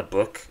 like in the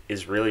book,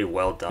 is really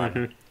well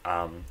done.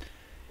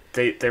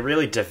 They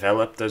really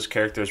develop those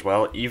characters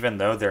well, even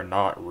though they're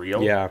not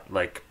real. Yeah.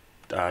 Like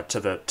to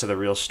the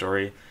real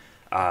story.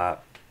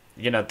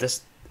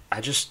 This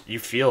you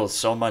feel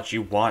so much.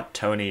 You want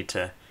Tony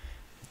to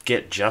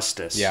get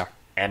justice. Yeah.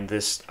 And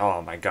this,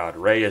 oh my God,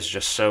 Ray is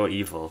just so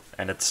evil,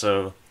 and it's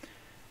so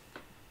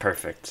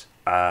perfect.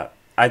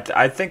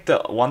 I think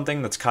the one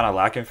thing that's kind of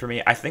lacking for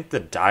me, I think the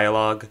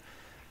dialogue,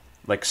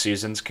 like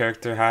Susan's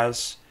character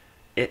has,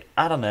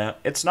 I don't know,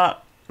 it's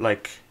not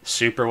like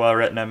super well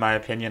written in my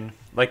opinion.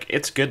 Like,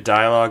 it's good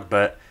dialogue,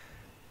 but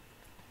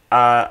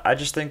I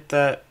just think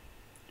that,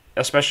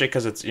 especially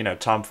because it's,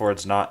 Tom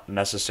Ford's not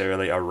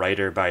necessarily a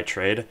writer by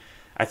trade,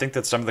 I think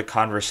that some of the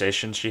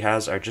conversations she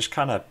has are just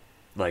kind of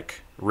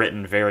like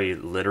written very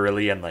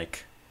literally and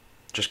like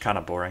just kind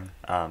of boring.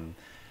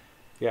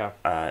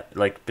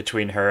 Like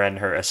between her and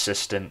her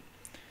assistant,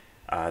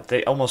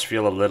 they almost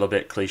feel a little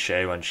bit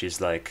cliche when she's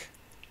like,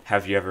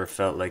 "Have you ever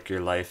felt like your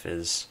life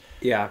is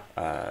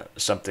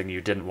something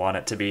you didn't want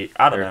it to be?"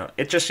 I don't know.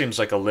 It just seems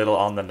like a little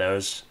on the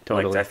nose.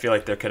 Totally. Like, I feel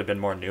like there could have been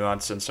more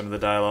nuance in some of the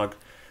dialogue.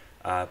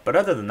 But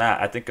other than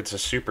that, I think it's a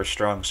super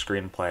strong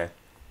screenplay.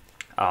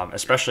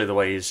 Especially the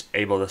way he's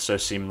able to so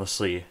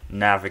seamlessly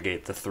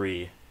navigate the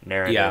three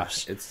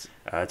narratives.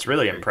 Yeah, it's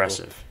really very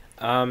impressive.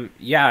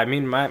 Yeah, I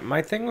mean,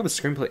 my thing with the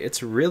screenplay,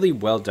 it's really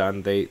well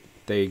done.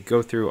 They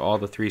go through all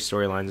the three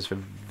storylines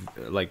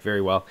like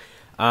very well.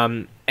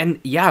 And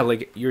yeah,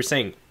 like you were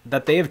saying,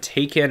 that they have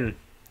taken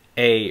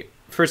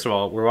first of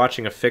all, we're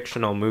watching a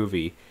fictional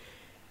movie,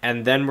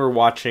 and then we're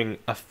watching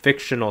a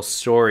fictional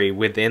story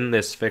within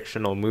this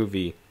fictional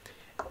movie,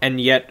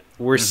 and yet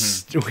we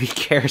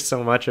care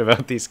so much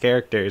about these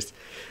characters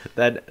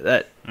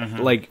that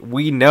like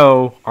we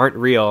know aren't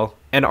real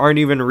and aren't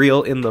even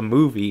real in the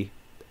movie,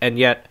 and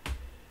yet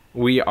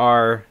we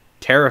are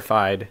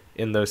terrified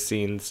in those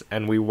scenes,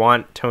 and we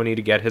want Tony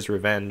to get his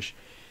revenge.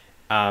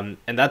 And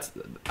that's,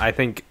 I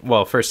think,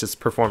 well, first it's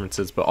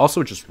performances, but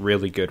also just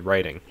really good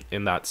writing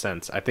in that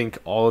sense. I think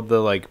all of the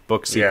like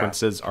book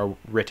sequences are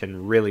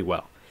written really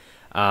well.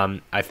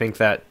 I think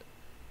that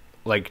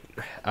like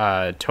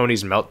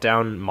Tony's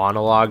meltdown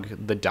monologue,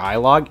 the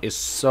dialogue is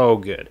so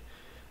good,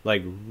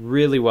 like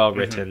really well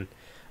written.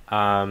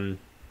 And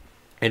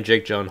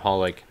Jake Gyllenhaal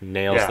like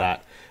nails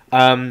that.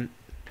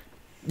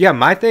 Yeah,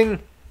 my thing,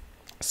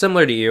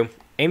 similar to you,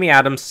 Amy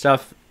Adams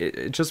stuff,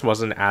 it just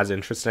wasn't as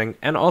interesting.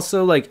 And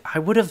also, like,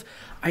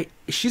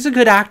 she's a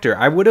good actor.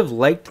 I would have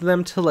liked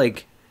them to,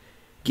 like,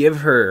 give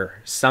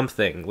her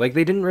something. Like,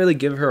 they didn't really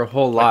give her a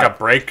whole lot. Like a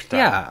breakdown.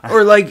 Yeah,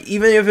 or, like,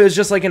 even if it was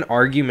just, like, an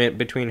argument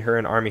between her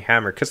and Armie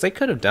Hammer, because they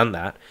could have done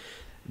that.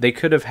 They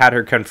could have had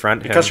her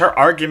confront him. Because her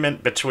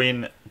argument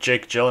between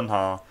Jake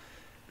Gyllenhaal,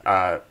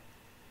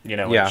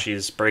 when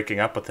she's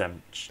breaking up with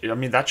him, I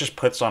mean, that just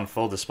puts on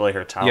full display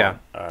her talent.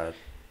 Yeah.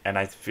 And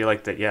I feel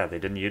like that, they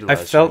didn't utilize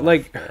I felt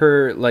like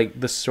her, like,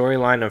 the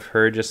storyline of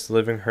her just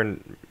living her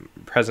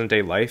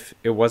present-day life,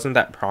 it wasn't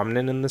that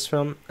prominent in this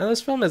film. And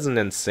this film isn't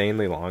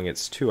insanely long.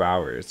 It's 2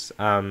 hours.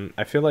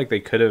 I feel like they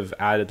could have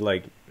added,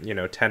 like,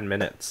 10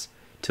 minutes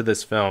to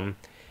this film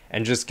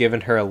and just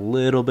given her a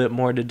little bit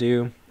more to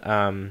do,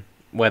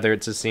 whether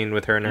it's a scene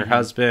with her and her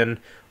husband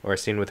or a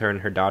scene with her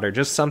and her daughter.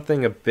 Just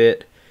something a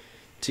bit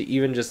to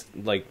even just,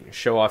 like,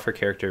 show off her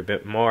character a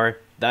bit more.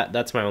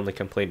 That's my only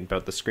complaint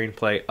about the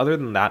screenplay. Other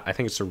than that, I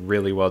think it's a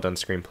really well done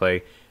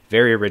screenplay.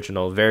 Very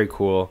original, very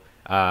cool,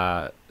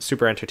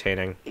 super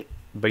entertaining.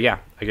 But yeah,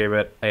 I gave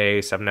it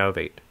a 7 out of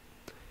 8.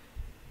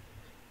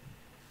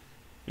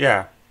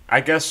 Yeah,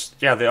 I guess,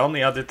 the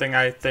only other thing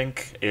I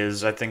think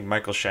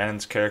Michael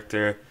Shannon's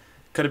character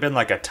could have been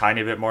like a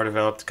tiny bit more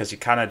developed, because he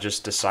kind of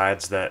just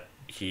decides that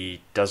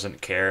he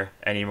doesn't care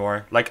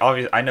anymore. Like,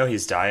 obviously, I know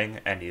he's dying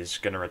and he's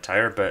going to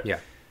retire, but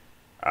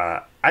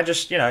I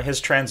just, his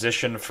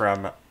transition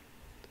from,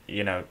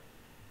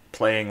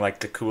 playing like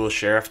the cool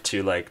sheriff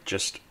to like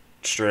just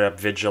straight up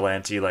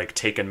vigilante, like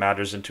taking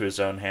matters into his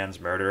own hands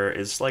murderer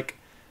is like,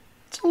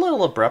 it's a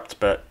little abrupt,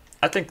 but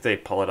I think they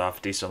pull it off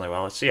decently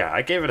well. So yeah,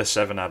 I gave it a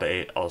 7 out of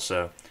 8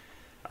 also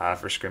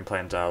for screenplay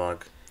and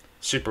dialogue.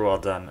 Super well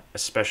done,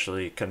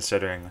 especially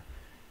considering,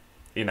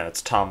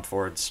 it's Tom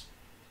Ford's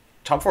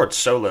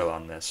solo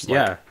on this.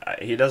 Like,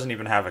 he doesn't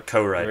even have a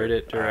co-writer. Wrote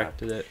it,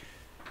 directed it.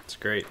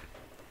 It's great.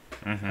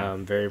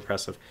 Mm-hmm. Very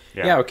impressive.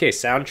 Yeah. Yeah, okay,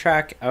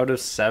 soundtrack out of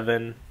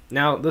 7.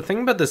 Now, the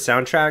thing about the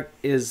soundtrack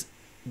is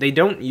they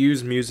don't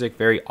use music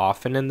very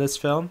often in this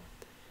film,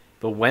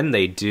 but when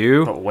they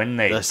do, But when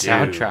they the do,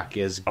 soundtrack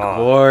is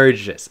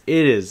gorgeous.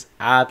 It is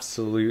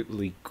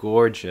absolutely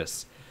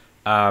gorgeous.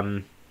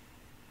 That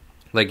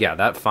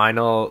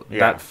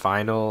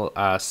final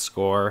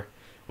score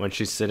when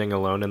she's sitting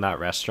alone in that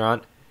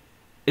restaurant,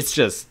 it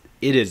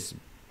is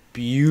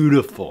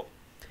beautiful.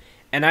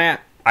 And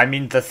I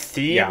mean, the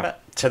theme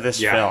to this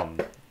Yeah. film,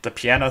 the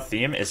piano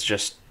theme is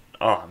just,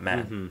 oh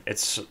man,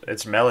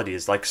 its melody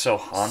is like so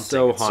haunting.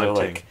 So It's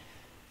haunting.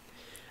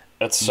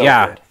 It's so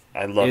good.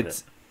 I love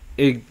it.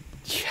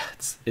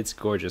 It's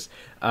gorgeous.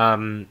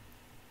 And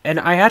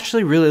I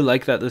actually really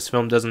like that this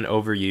film doesn't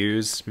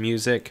overuse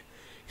music,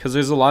 because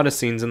there's a lot of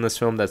scenes in this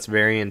film that's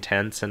very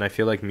intense, and I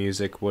feel like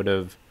music would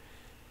have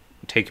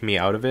taken me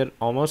out of it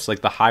almost.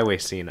 Like the highway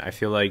scene, I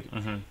feel like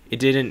it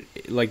didn't,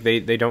 like they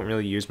don't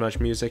really use much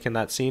music in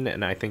that scene,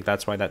 and I think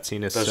that's why that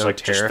scene is There's so like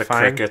just the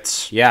terrifying.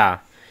 crickets. Yeah.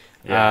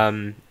 Yeah.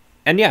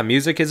 And yeah,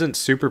 music isn't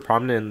super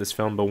prominent in this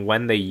film, but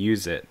when they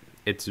use it,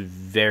 it's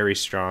very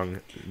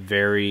strong,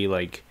 very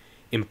like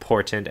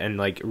important, and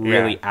like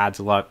really adds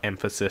a lot of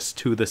emphasis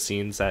to the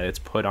scenes that it's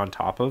put on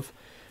top of.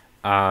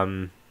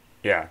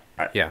 Yeah.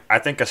 I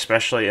think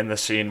especially in the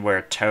scene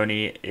where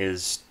Tony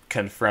is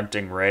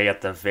confronting Ray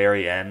at the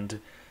very end,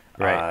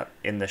 Right.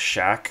 In the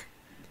shack.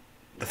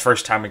 The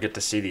first time we get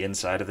to see the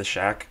inside of the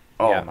shack.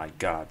 Oh my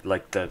god!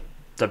 Like the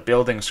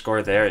building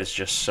score there is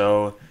just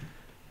so.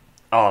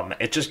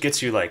 It just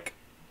gets you like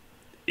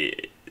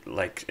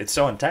it's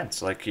so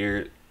intense. Like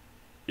you're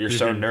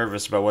so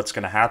nervous about what's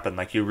gonna happen.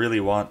 Like you really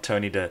want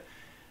Tony to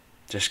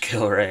just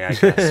kill Ray, I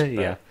guess. But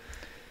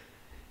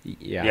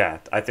yeah.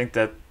 I think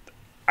that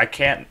I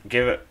can't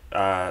give it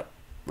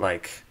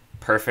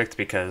perfect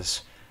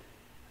because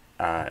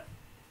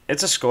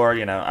it's a score.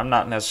 I'm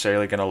not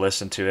necessarily gonna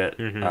listen to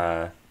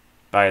it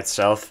by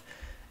itself,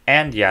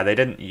 and they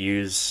didn't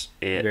use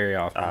it Very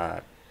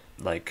often.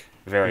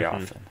 Very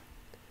often.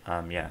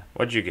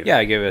 What'd you give? Yeah,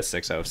 I give it a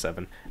 6 out of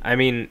 7. I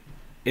mean,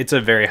 it's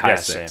a very high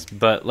 6, same.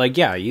 but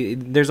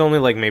there's only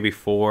like maybe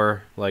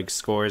 4 like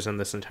scores in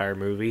this entire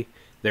movie.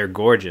 They're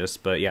gorgeous,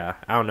 but I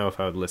don't know if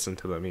I would listen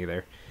to them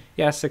either.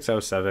 6 out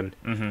of 7.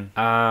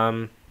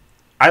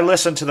 I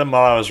listened to them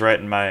while I was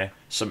writing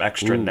some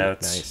extra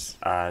notes.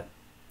 Nice.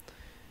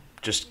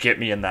 Just get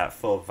me in that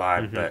full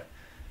vibe. But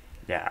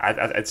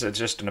it's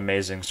just an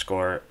amazing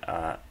score.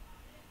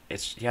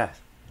 It's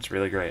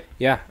really great.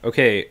 Yeah.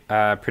 Okay.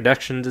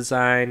 Production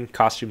design,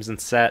 costumes, and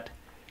set.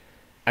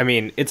 I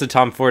mean, it's a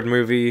Tom Ford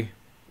movie.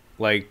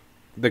 Like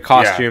the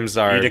costumes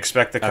are. You'd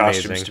expect the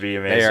costumes to be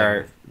amazing. They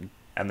are,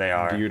 and they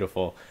are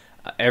beautiful.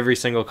 Every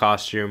single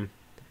costume.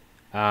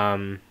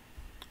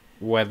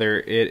 Whether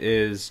it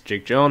is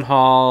Jake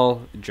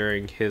Gyllenhaal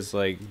during his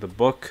the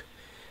book,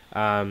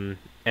 and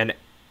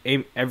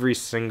every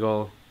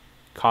single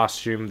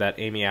costume that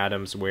Amy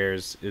Adams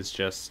wears is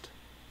just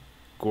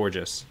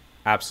gorgeous,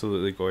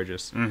 absolutely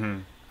gorgeous.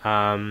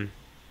 Yeah.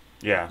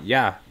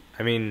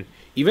 I mean,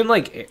 even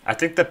I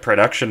think the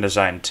production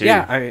design too.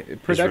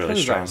 Production really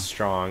design is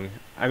strong.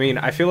 I mean,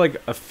 I feel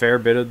like a fair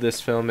bit of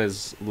this film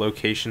is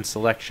location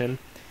selection.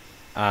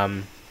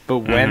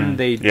 But when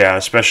they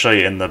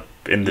especially in the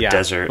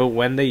desert. But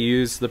when they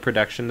use the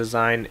production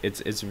design,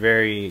 it's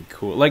very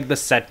cool. Like the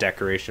set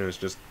decoration is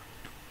just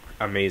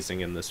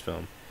amazing in this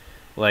film.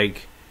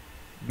 Like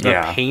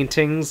the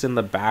paintings in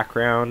the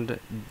background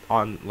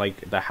on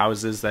like the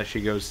houses that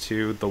she goes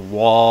to, the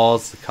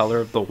walls, the color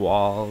of the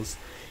walls,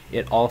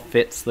 it all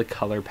fits the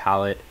color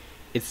palette.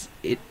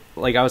 It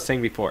like I was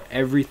saying before,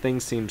 everything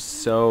seems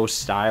so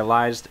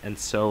stylized and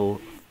so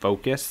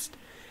focused.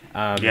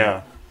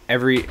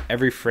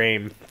 Every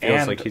frame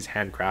feels like he's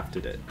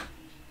handcrafted it.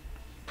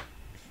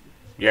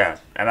 Yeah,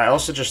 and I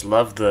also just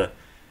love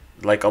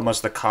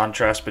almost the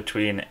contrast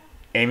between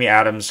Amy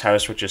Adams'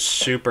 house, which is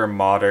super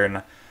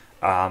modern,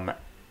 and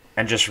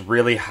just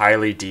really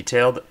highly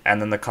detailed,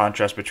 and then the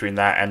contrast between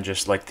that and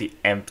just like the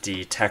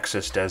empty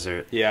Texas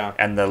desert. Yeah.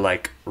 And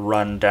the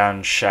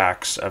run-down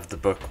shacks of the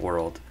book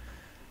world.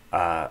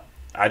 I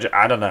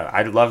don't know.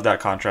 I love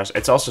that contrast.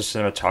 It's also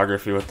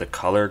cinematography with the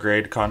color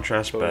grade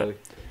contrast, Totally. but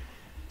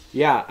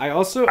yeah, I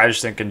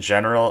just think in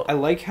general, I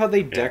like how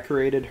they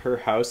decorated her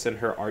house and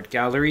her art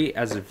gallery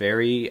as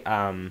very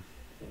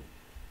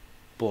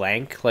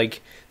blank.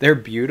 Like they're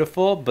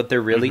beautiful, but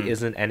there really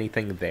isn't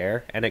anything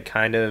there, and it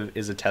kind of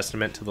is a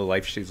testament to the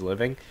life she's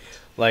living.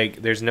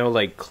 Like there's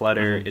no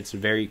clutter. It's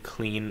very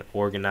clean,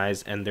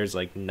 organized, and there's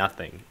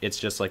nothing. It's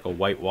just like a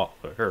white wall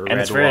or a red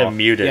and it's very wall.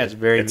 muted. Yeah, it's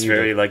very muted.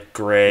 very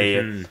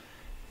gray,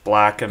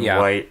 black and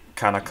white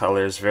kind of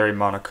colors. Very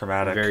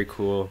monochromatic. Very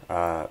cool.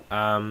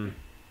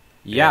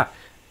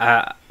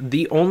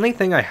 The only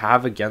thing I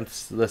have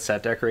against the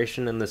set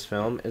decoration in this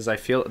film is I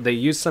feel they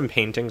use some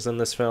paintings in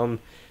this film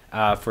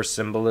for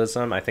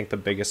symbolism. I think the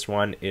biggest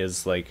one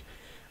is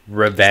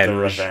revenge. The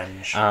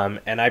revenge.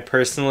 And I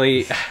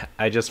personally,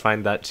 I just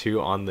find that too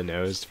on the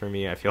nose for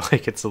me. I feel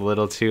like it's a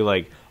little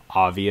too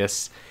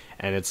obvious,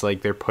 and it's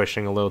like they're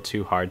pushing a little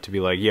too hard to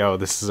be like, yo,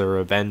 this is a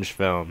revenge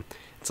film.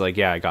 It's like,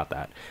 yeah, I got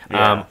that.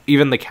 Yeah.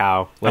 Even the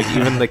cow, like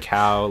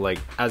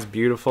as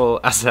beautiful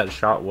as that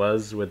shot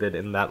was with it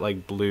in that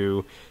like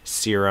blue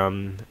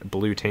serum,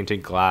 blue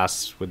tainted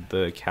glass with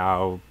the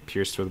cow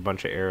pierced with a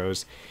bunch of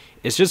arrows,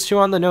 it's just too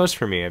on the nose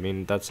for me. I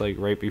mean, that's like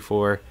right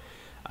before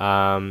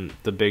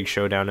the big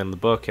showdown in the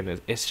book,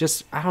 and it's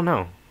just, I don't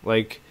know,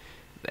 like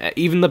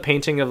even the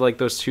painting of like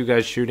those two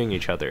guys shooting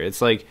each other,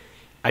 it's like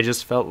I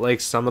just felt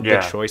like some of the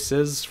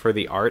choices for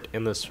the art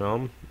in this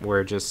film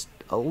were just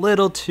a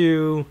little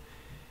too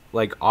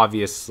like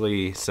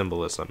obviously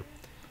symbolism,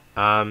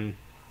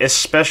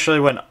 especially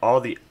when all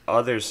the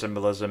other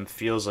symbolism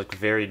feels like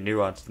very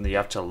nuanced and you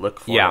have to look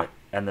for it,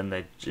 and then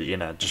they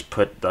just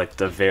put like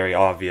the very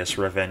obvious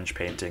revenge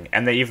painting,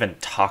 and they even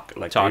talk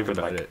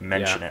about it,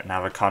 mention it and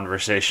have a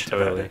conversation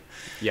about it.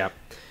 Yeah,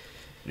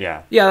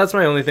 that's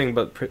my only thing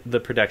about the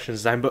production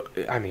design, but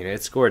I mean,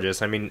 it's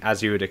gorgeous. I mean,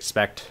 as you would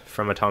expect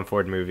from a Tom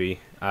Ford movie,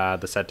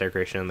 the set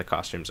decoration and the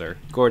costumes are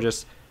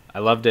gorgeous. I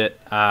loved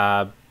it.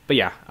 But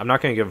yeah, I'm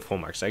not going to give it full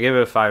marks. I give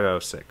it a 5 out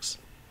of 6.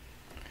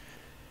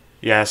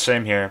 Yeah,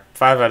 same here.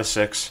 5 out of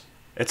 6.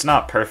 It's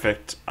not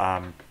perfect,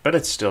 but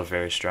it's still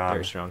very strong.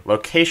 Very strong.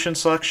 Location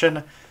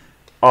selection.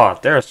 Oh,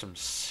 there are some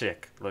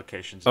sick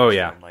locations. Oh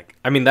yeah. Like,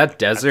 I mean, that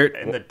desert.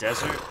 In the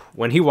desert.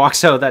 When he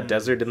walks out of that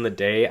desert in the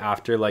day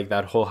after like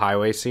that whole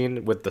highway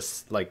scene with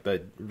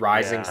the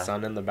rising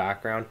sun in the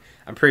background,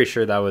 I'm pretty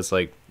sure that was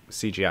like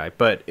CGI,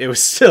 but it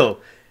was still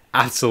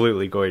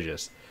absolutely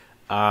gorgeous.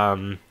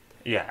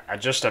 Yeah,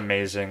 just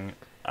amazing.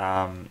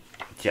 Yeah,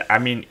 I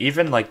mean,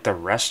 even like the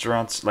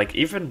restaurants, like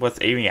even with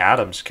Amy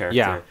Adams'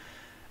 character,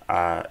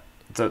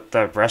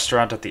 the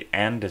restaurant at the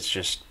end is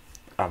just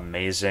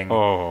amazing.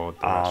 Oh,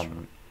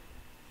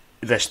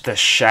 the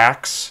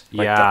shacks,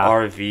 like the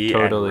RV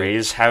and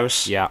Ray's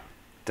house. Yeah,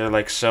 they're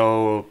like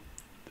so,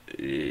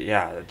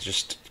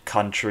 just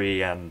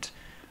country and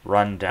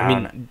run down.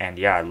 I mean,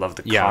 and I love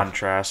the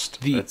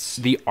contrast.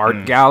 The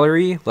art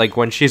gallery, like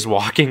when she's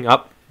walking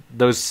up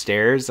those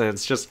stairs and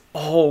it's just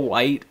all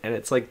white and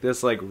it's like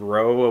this like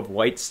row of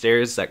white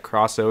stairs that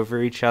cross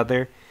over each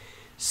other.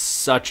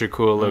 Such a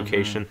cool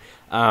location.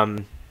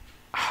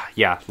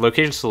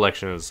 Location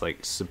selection is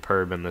like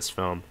superb in this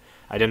film.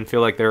 I didn't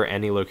feel like there were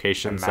any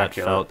locations that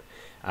felt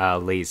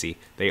lazy.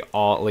 They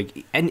all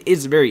like, and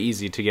it's very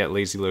easy to get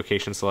lazy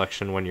location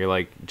selection when you're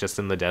like just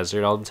in the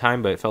desert all the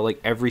time, but it felt like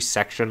every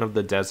section of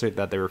the desert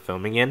that they were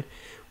filming in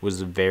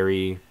was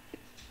very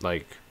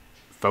like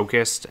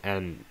focused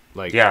and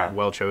like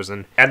well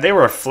chosen, and they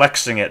were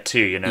flexing it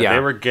too. They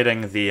were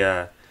getting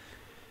the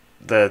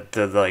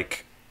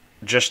like,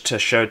 just to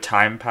show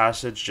time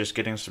passage, just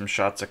getting some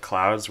shots of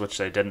clouds, which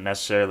they didn't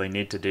necessarily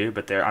need to do,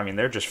 but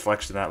they're just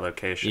flexing that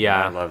location.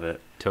 I love it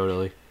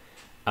totally.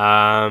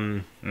 I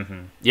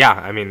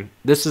mean,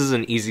 this is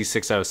an easy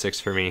 6 out of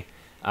 6 for me.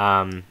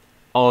 All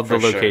of the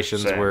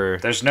locations were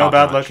there's no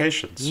bad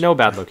locations. No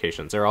bad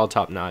locations. They're all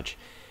top notch.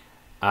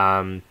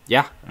 I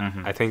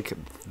think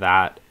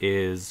that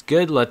is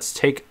good. Let's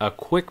take a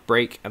quick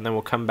break and then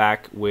we'll come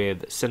back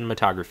with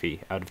cinematography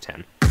out of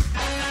 10.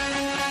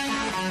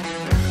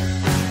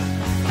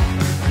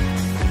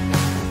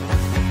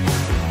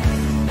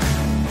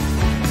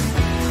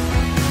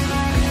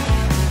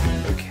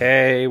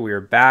 Okay,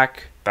 we're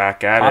back.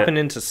 Back at Hopping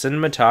into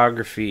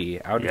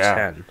cinematography out of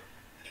 10.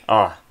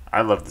 Oh,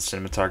 I love the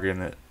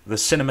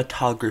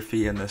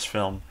cinematography in this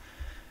film.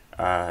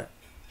 I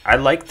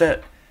like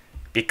that.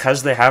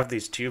 Because they have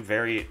these two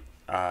very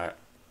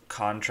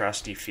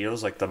contrasty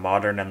feels, like the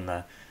modern and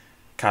the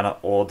kind of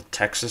old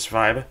Texas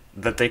vibe,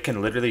 that they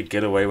can literally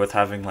get away with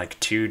having like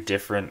two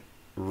different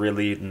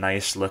really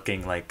nice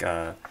looking like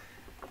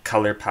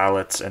color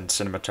palettes and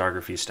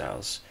cinematography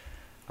styles.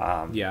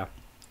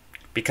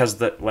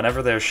 Because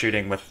whenever they're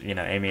shooting with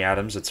Amy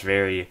Adams, it's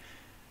very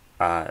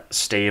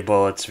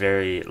stable. It's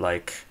very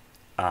like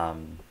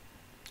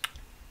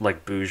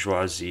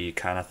bourgeoisie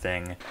kind of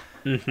thing.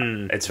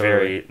 It's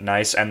very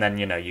nice, and then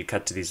you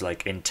cut to these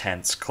like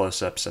intense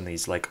close-ups and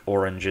these like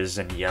oranges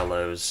and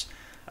yellows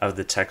of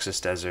the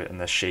Texas desert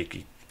and the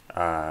shaky,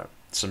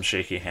 some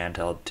shaky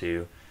handheld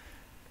too.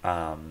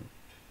 I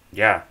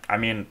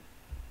mean,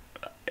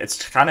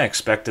 it's kind of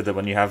expected that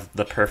when you have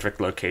the perfect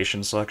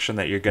location selection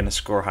that you're going to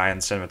score high in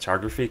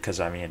cinematography, because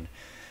I mean,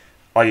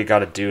 all you got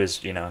to do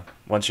is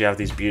once you have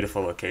these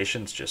beautiful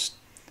locations, just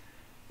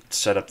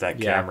set up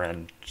that camera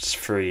and it's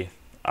free.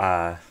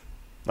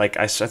 Like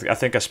I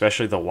think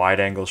especially the wide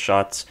angle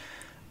shots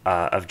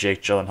of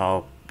Jake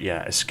Gyllenhaal,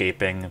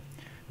 escaping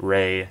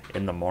Ray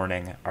in the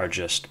morning are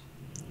just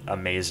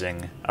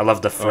amazing. I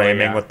love the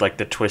framing with like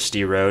the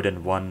twisty road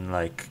in one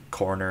like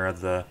corner of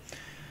the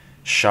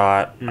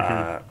shot.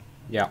 I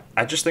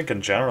just think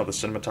in general the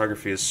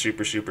cinematography is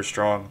super, super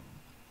strong.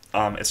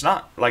 It's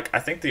not like, I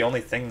think the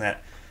only thing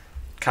that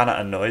kind of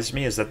annoys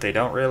me is that they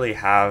don't really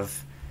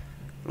have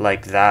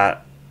like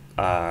that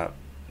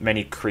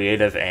many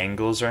creative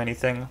angles or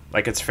anything.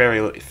 Like it's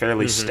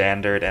fairly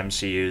standard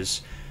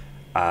MCUs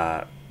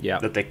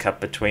that they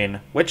cut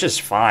between, which is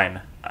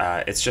fine.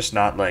 It's just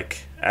not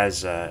like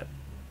as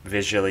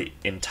visually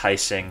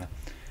enticing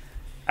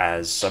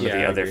as some of Yeah,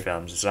 the I other agree.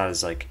 films. It's not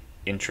as like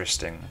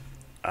interesting,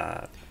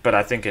 but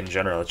I think in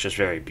general it's just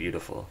very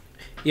beautiful.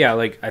 Yeah,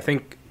 like I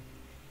think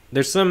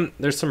there's some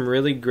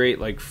really great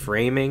like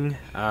framing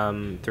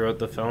throughout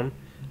the film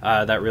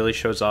that really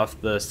shows off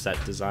the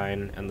set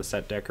design and the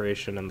set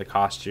decoration and the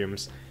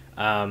costumes.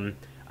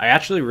 I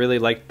actually really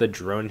liked the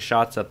drone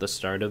shots at the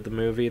start of the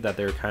movie that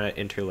they were kind of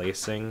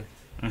interlacing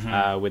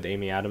with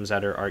Amy Adams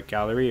at her art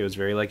gallery. It was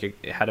very like it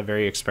had a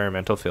very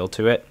experimental feel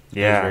to it. It was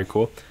Yeah. very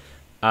cool.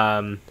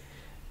 Um,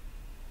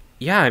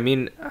 yeah, I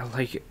mean,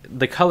 like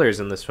the colors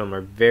in this film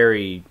are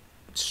very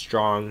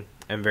strong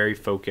and very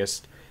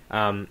focused,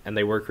 and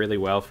they work really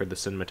well for the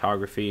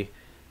cinematography.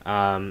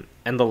 And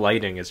the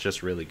lighting is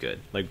just really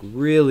good, like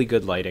really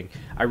good lighting.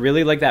 I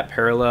really like the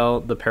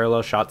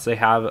parallel shots they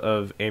have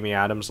of Amy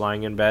Adams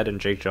lying in bed and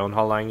Jake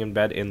Gyllenhaal lying in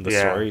bed in the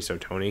Yeah. story. So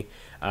Tony,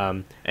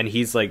 and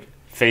he's like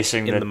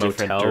Facing in the the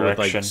different motel with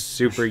direction. like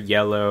super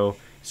yellow,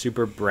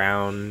 super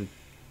brown,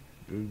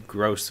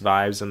 gross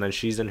vibes, and then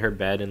she's in her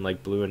bed in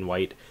like blue and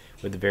white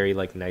with very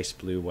like nice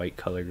blue white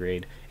color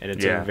grade, and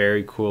it's Yeah. a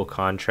very cool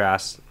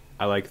contrast.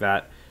 I like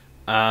that.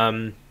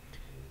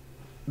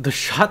 The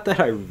shot that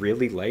I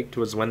really liked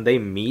was when they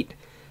meet,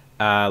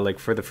 like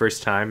for the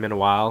first time in a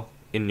while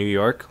in New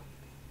York,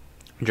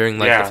 during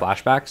like Yeah. the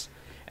flashbacks,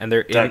 and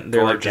they're That like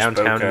gorgeous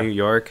downtown bokeh. New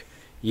York.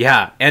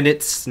 Yeah, and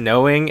it's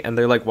snowing, and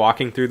they're like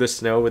walking through the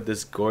snow with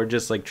this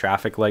gorgeous like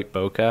traffic light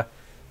bokeh.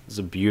 It's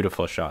a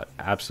beautiful shot,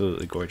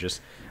 absolutely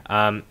gorgeous.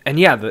 And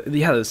yeah,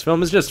 this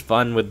film is just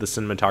fun with the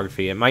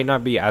cinematography. It might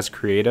not be as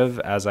creative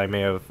as I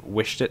may have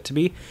wished it to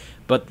be,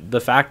 but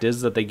the fact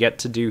is that they get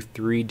to do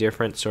three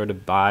different sort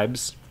of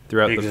vibes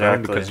throughout the film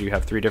Exactly. because you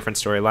have three different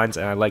storylines,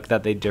 and I like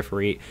that they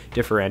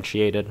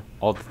differentiated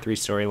all the three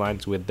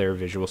storylines with their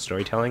visual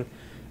storytelling.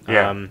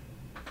 Yeah.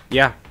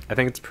 Yeah, I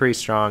think it's pretty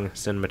strong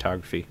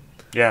cinematography.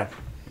 Yeah,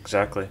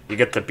 exactly. You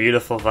get the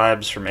beautiful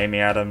vibes from Amy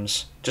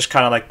Adams, just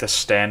kind of like the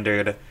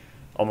standard,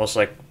 almost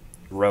like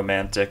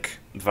romantic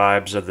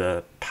vibes of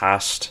the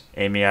past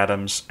Amy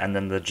Adams, and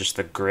then the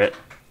grit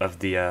of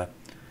the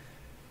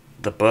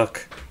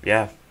book.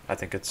 Yeah, I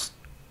think it's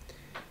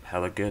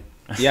hella good.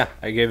 Yeah,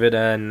 I gave it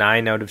a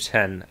 9 out of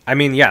 10. I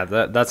mean, yeah,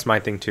 that's my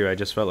thing too. I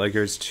just felt like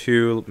there's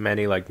too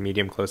many like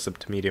medium close up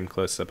to medium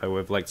close up. I would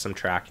have liked some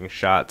tracking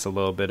shots, a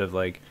little bit of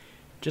like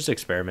just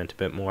experiment a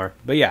bit more.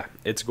 But yeah,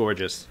 it's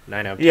gorgeous.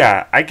 9 out of 10.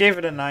 Yeah, I gave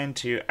it a 9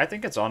 too. I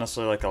think it's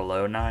honestly like a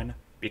low 9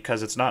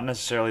 because it's not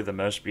necessarily the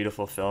most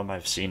beautiful film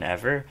I've seen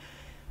ever.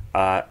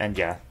 And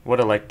yeah, would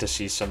have liked to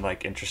see some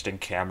like interesting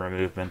camera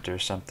movement or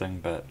something,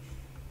 but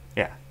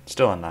yeah,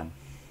 still a 9.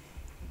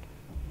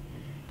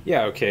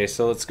 Yeah, okay,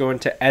 so let's go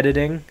into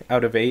editing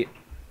out of 8.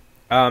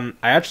 I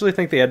actually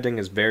think the editing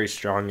is very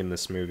strong in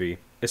this movie,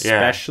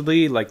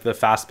 especially like the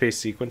fast-paced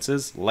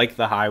sequences, like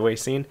the highway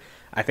scene.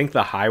 I think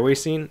the highway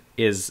scene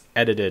is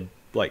edited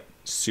like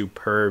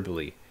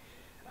superbly.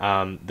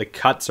 The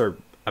cuts are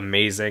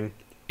amazing.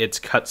 It's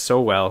cut so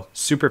well,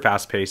 super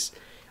fast-paced,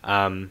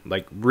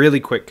 like really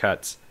quick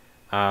cuts,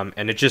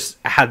 and it just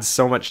adds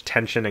so much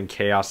tension and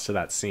chaos to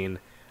that scene.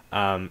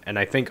 And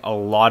I think a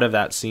lot of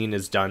that scene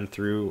is done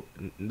through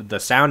the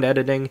sound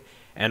editing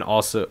and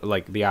also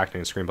like the acting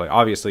and screenplay,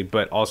 obviously,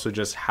 but also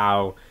just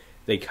how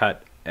they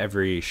cut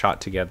every shot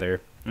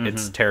together.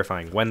 It's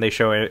terrifying when they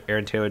show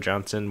Aaron Taylor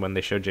Johnson, when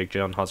they show Jake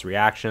Gyllenhaal's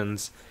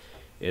reactions.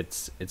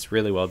 It's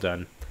really well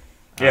done.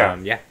 Yeah.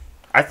 Yeah.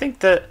 I think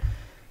that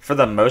for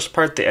the most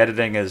part the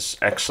editing is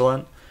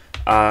excellent,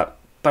 but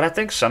I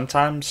think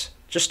sometimes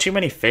just too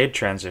many fade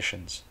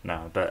transitions.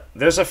 No, but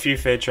there's a few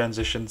fade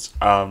transitions.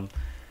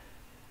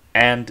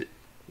 And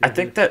I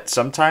think that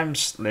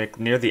sometimes, like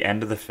near the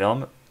end of the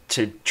film,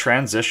 to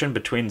transition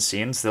between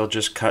scenes, they'll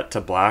just cut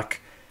to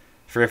black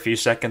for a few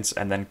seconds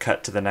and then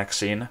cut to the next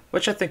scene,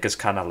 which I think is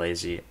kind of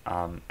lazy.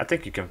 I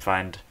think you can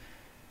find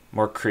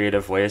more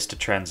creative ways to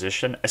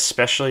transition,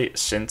 especially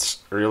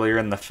since earlier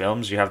in the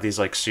films you have these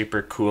like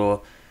super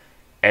cool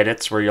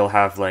edits where you'll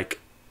have like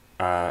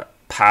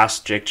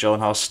past Jake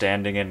Gyllenhaal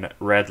standing in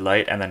red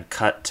light and then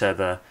cut to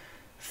the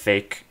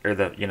fake or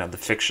the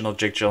fictional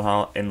Jake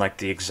Gyllenhaal in like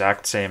the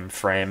exact same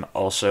frame,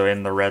 also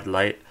in the red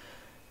light.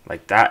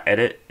 Like that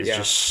edit is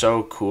just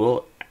so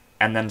cool.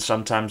 And then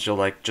sometimes you'll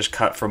like just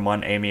cut from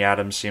one Amy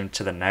Adams scene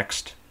to the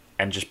next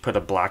and just put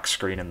a black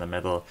screen in the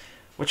middle,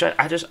 which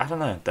I don't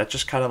know, that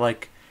just kind of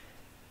like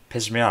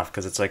pisses me off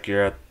because it's like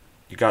you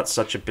got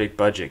such a big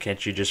budget,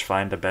 can't you just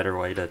find a better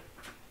way to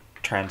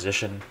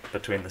transition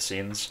between the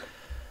scenes?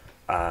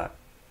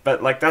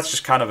 But like that's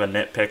just kind of a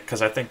nitpick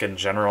because I think in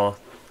general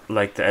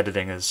like the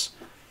editing is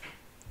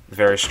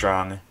very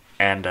strong,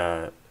 and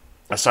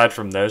aside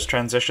from those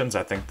transitions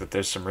I think that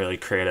there's some really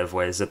creative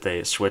ways that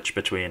they switch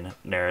between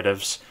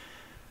narratives.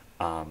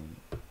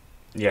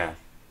 Yeah,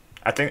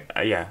 I think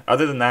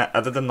other than that,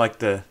 other than like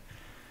the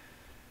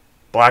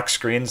black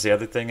screens, the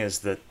other thing is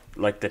that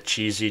like the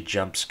cheesy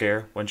jump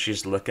scare when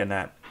she's looking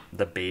at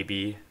the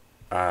baby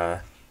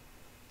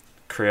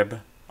crib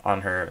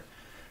on her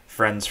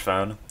friend's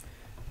phone.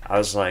 I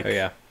was like,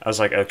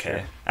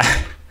 okay.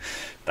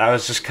 That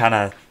was just kind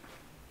of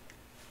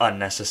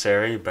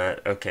unnecessary,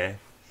 but okay.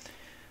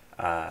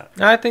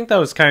 I think that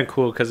was kind of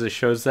cool because it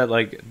shows that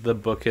like the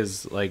book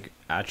is like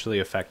actually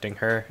affecting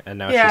her, and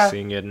now Yeah. she's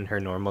seeing it in her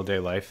normal day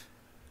life.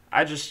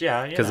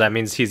 Because that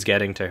means he's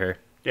getting to her.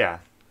 Yeah,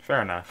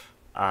 fair enough.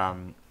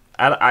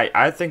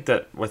 I think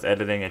that with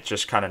editing, it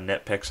just kind of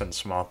nitpicks in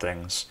small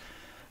things.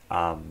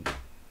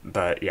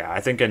 But yeah, I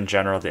think in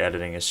general the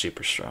editing is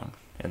super strong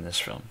in this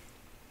film.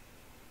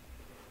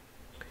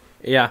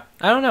 Yeah,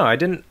 I don't know.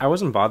 I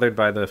wasn't bothered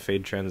by the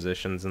fade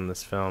transitions in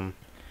this film.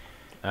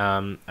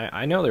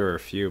 I know there were a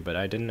few, but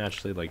I didn't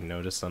actually like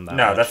notice them that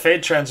No, much. the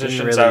fade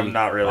transitions really I'm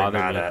not really bother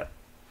mad me.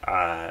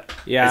 at.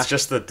 Yeah, It's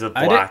just the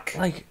I black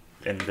didn't, like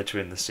in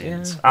between the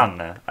scenes. Yeah. I don't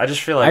know. I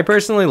just feel like I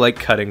personally like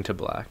cutting to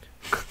black.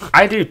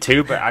 I do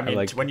too, but I mean,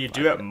 like when you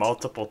do black it bits.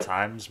 multiple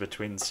times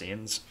between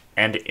scenes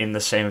and in the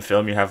same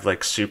film, you have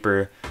like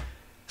super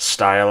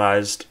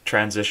stylized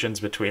transitions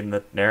between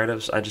the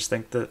narratives. I just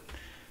think that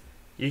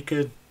you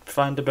could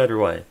find a better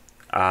way.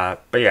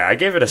 But yeah, I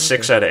gave it a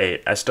 6 out of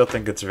 8. I still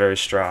think it's very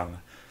strong.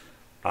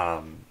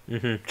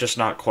 Just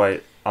not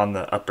quite on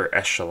the upper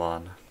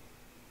echelon.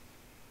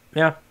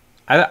 Yeah,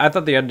 I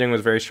thought the editing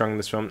was very strong in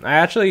this film. I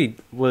actually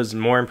was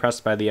more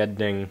impressed by the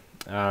editing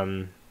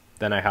than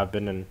I have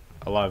been in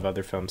a lot of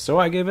other films. So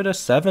I gave it a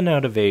 7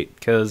 out of 8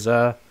 because,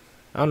 I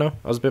don't know,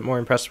 I was a bit more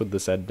impressed with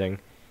this editing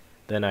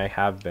than I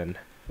have been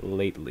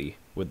lately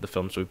with the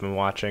films we've been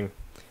watching.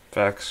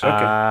 Facts.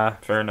 Okay.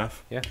 Fair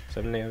enough. Yeah,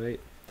 7 out of 8.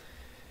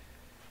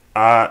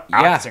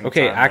 Acting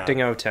okay, time,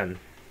 acting out of 10.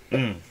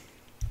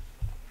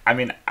 I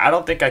mean, I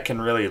don't think I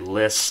can really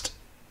list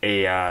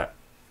a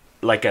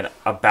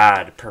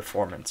bad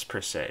performance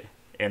per se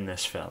in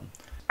this film.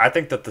 I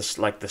think that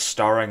the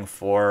starring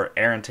four,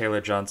 Aaron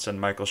Taylor Johnson,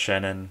 Michael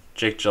Shannon,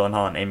 Jake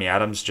Gyllenhaal, and Amy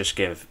Adams, just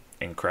gave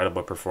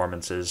incredible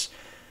performances,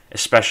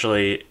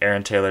 especially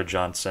Aaron Taylor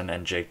Johnson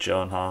and Jake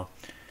Gyllenhaal.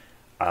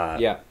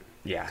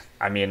 Yeah.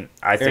 I mean,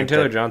 I think Aaron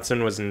Taylor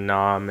Johnson was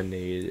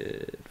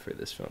nominated for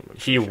this film.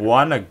 He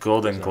won a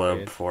Golden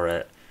Globe for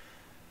it.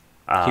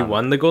 He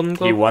won the Golden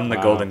Globe? He won the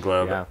Wow. Golden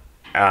Globe.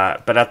 Yeah.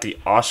 But at the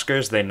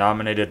Oscars, they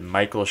nominated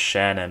Michael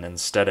Shannon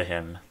instead of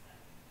him,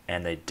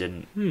 and they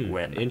didn't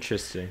win.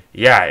 Interesting.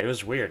 Yeah, it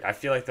was weird. I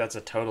feel like that's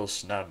a total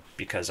snub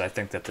because I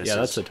think that this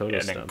that's is a total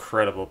an snub.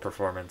 incredible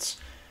performance.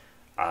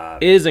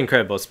 It is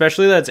incredible,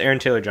 especially that's Aaron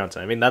Taylor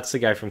Johnson. I mean, that's the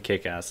guy from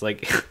Kick-Ass.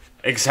 Like,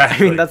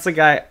 Exactly. I mean, that's the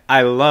guy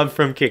I love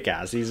from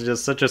Kick-Ass. He's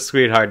just such a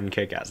sweetheart in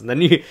Kick-Ass. And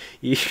then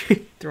you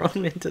throw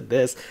him into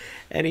this,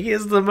 and he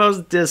is the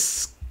most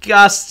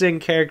disgusting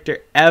character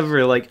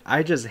ever. Like,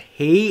 I just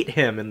hate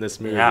him in this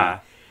movie. Yeah.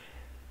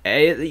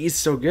 He's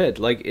so good.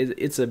 Like,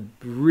 it's a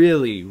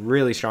really,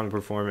 really strong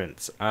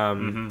performance.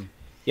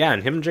 Yeah,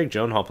 and him and Jake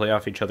Gyllenhaal play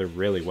off each other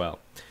really well.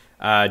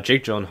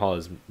 Jake Gyllenhaal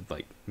is,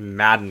 like,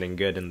 maddening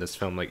good in this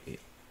film. Like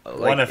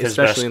One of his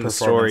especially best in the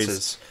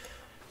performances. stories.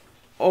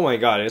 Oh my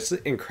god, it's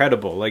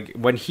incredible. Like,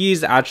 when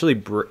he's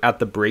actually at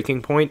the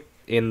breaking point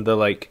in the,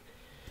 like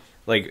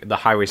the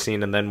highway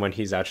scene, and then when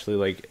he's actually,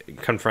 like,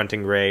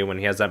 confronting Ray, when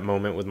he has that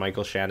moment with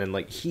Michael Shannon,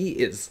 like, he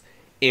is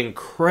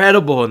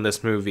incredible in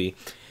this movie.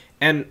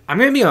 And I'm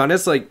gonna be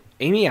honest, like,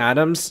 Amy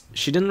Adams,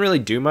 she didn't really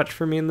do much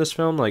for me in this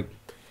film, like,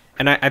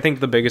 and I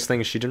think the biggest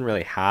thing is she didn't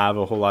really have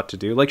a whole lot to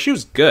do. Like, she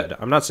was good.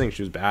 I'm not saying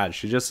she was bad.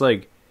 She just,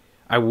 like,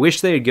 I wish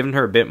they had given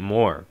her a bit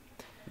more.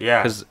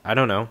 Yeah. Because, I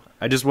don't know.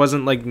 I just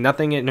wasn't, like,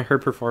 nothing in her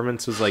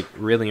performance was, like,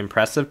 really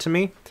impressive to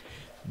me.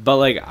 But,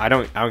 like, I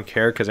don't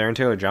care because Aaron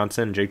Taylor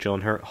Johnson and Jake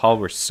Gyllenhaal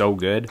were so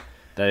good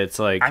that it's,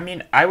 like... I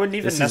mean, I wouldn't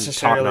even this is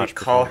necessarily top-notch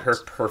call her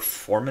performance.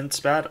 performance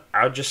bad.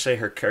 I would just say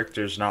her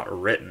character's not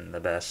written the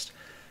best.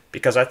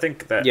 Because I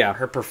think that Yeah.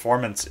 her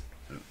performance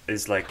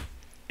is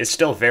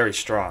still very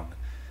strong.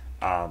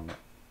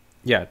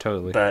 Yeah,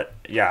 totally. But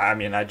yeah, I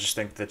mean, I just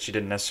think that she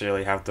didn't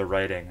necessarily have the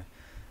writing.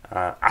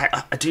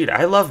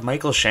 I love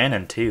Michael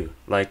Shannon too.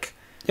 Like,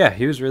 yeah,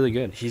 he was really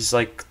good. he's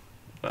like,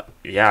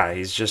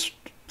 he's just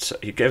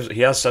he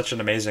has such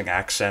an amazing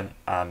accent.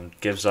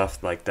 Gives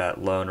off like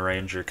that Lone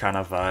Ranger kind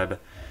of vibe.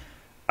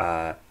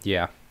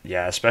 Yeah.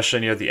 Yeah,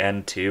 especially near the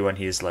end too, when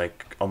he's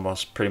like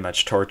almost pretty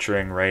much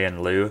torturing Ray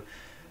and Lou.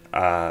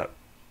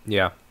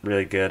 Yeah.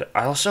 Really good.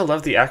 I also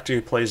love the actor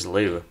who plays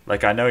Lou.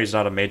 Like, I know he's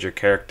not a major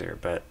character,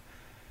 but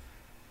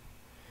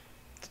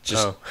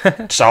just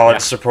solid Yeah.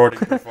 supporting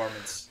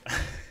performance.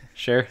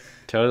 Sure.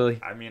 Totally.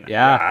 I mean,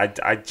 Yeah.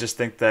 I just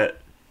think that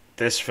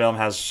this film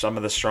has some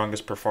of the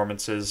strongest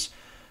performances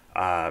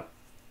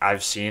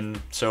I've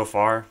seen so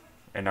far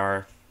in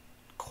our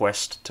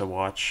quest to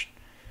watch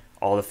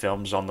all the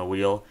films on the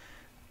wheel.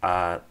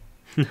 Yeah,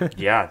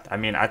 I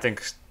mean, I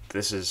think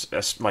this is,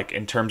 like,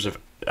 in terms of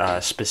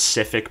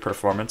specific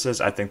performances,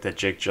 I think that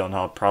Jake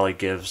Gyllenhaal probably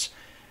gives,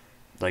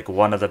 like,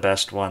 one of the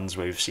best ones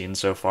we've seen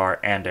so far,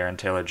 and Aaron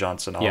Taylor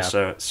Johnson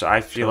also. Yeah, So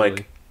I feel totally.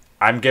 like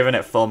I'm giving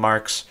it full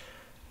marks.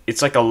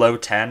 It's like a low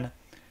 10,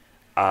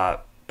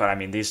 but I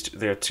mean,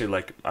 they're two,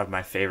 like, of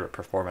my favorite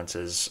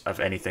performances of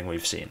anything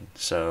we've seen.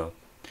 So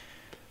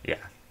yeah,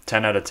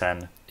 10 out of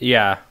 10.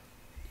 Yeah.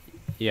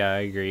 Yeah, I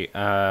agree.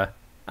 I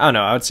don't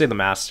know. I would say The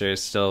Master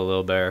is still a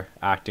little better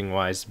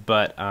acting-wise,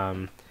 but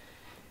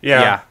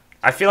Yeah.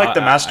 I feel like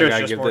the Master is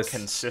gotta just give more this-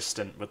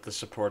 consistent with the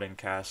supporting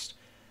cast.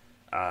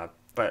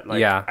 But like,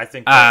 Yeah. I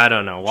think I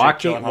don't know. Jake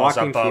Joaquin Gyllenhaal's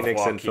Phoenix above and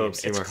Joaquin. Philip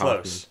It's Seymour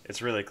close. Hoffman.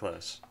 It's really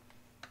close.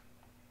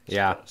 It's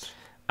Yeah.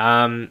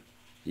 close.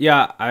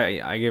 Yeah,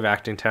 I give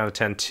acting 10 out of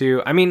 10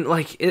 too. I mean,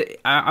 like,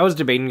 I was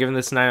debating giving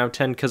this 9 out of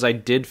 10 because I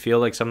did feel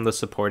like some of the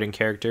supporting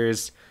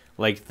characters,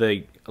 like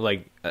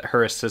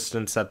her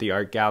assistants at the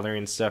art gallery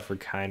and stuff, were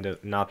kind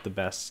of not the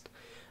best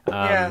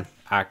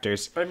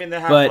actors. But I mean, they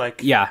have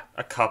yeah,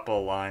 a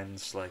couple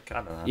lines. Like, I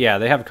don't know. yeah,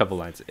 they have a couple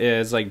lines.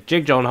 It's like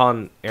Jake Gyllenhaal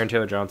and Aaron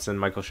Taylor Johnson,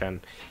 Michael Shannon.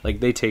 Like,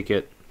 they take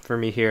it for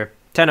me here.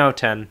 10 out of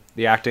 10.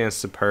 The acting is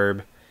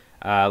superb.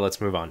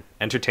 Let's move on.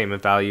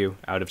 Entertainment value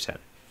out of 10.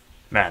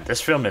 Man,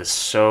 this film is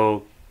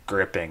so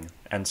gripping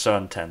and so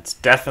intense.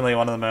 Definitely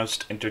one of the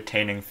most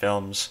entertaining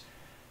films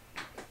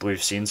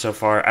we've seen so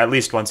far. At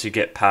least once you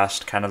get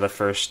past kind of the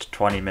first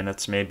 20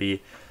 minutes,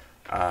 maybe.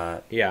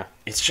 Yeah.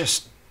 It's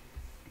just,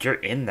 you're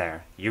in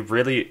there. You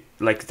really,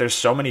 like, there's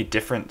so many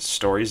different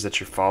stories that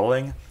you're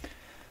following,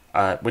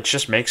 which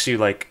just makes you,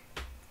 like,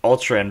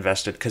 ultra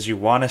invested because you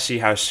want to see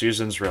how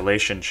Susan's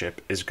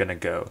relationship is going to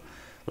go.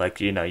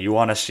 Like, you know, you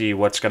want to see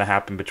what's going to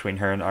happen between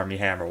her and Armie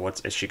Hammer.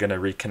 Is she going to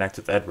reconnect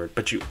with Edward?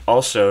 But you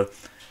also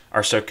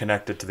are so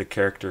connected to the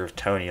character of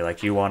Tony.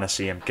 Like, you want to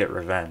see him get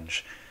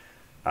revenge.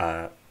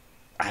 I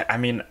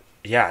mean,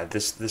 yeah,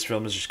 this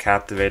film is just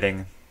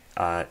captivating.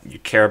 You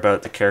care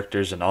about the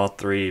characters in all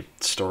three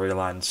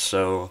storylines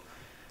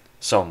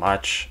so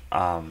much.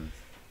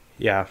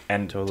 Yeah,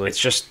 and totally. It's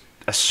just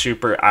a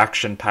super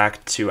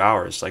action-packed 2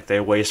 hours. Like, they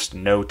waste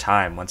no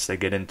time once they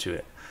get into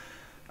it.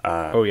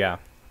 Oh, yeah.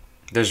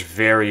 There's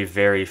very,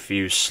 very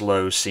few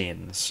slow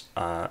scenes.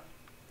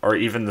 Or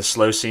even the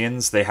slow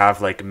scenes, they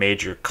have, like,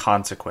 major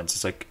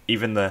consequences. Like,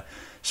 even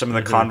some of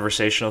the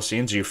conversational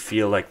scenes, you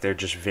feel like they're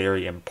just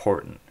very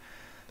important.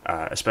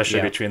 Especially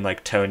between,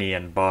 like, Tony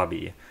and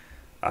Bobby.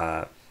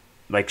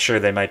 Like, sure,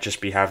 they might just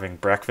be having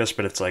breakfast,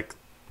 but it's,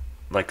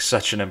 like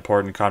such an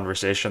important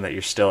conversation that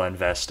you're still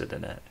invested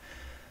in it.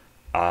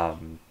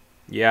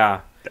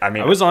 Yeah. I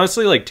mean, I was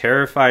honestly, like,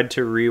 terrified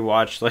to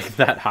rewatch, like,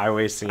 that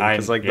highway scene.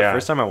 Because, like, the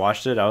first time I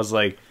watched it, I was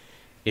like,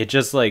 it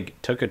just, like,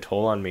 took a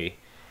toll on me.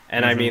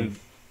 And I mean,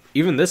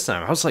 even this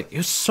time, I was like, it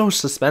was so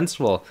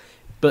suspenseful,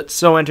 but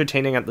so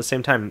entertaining at the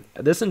same time.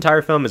 This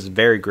entire film is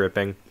very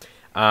gripping.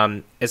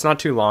 It's not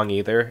too long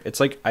either. It's,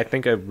 like, I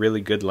think a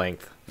really good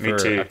length for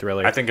a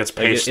thriller. I think it's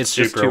paced it's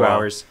super just 2 well.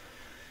 hours.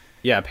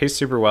 Yeah, paced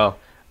super well.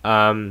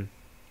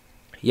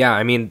 Yeah,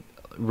 I mean,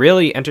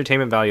 really,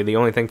 entertainment value, the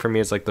only thing for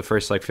me is, like, the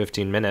first, like,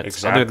 15 minutes.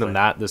 Exactly. Other than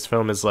that, this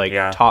film is, like,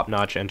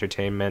 top-notch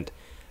entertainment.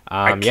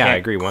 I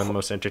agree. One of the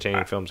most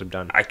entertaining films we've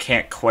done. I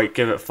can't quite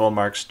give it full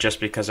marks just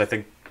because I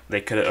think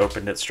they could have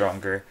opened it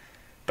stronger.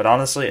 But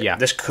honestly,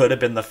 this could have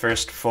been the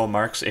first full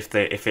marks if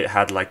it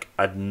had, like,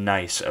 a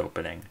nice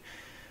opening.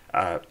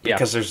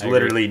 Because there's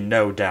literally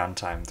no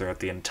downtime throughout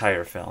the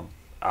entire film.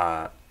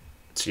 So,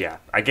 yeah,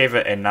 I gave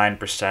it a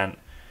 9%.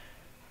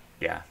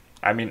 Yeah.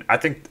 I mean, I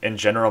think in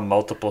general,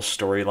 multiple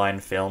storyline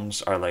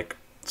films are, like,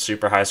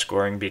 super high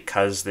scoring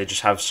because they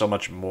just have so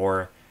much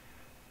more,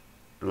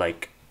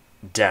 like,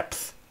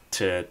 depth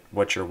to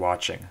what you're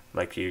watching.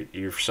 Like,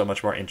 you're so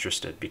much more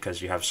interested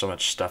because you have so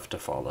much stuff to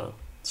follow.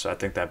 So I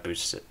think that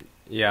boosts it.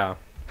 Yeah,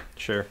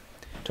 sure.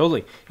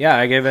 Totally. Yeah,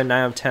 I gave it a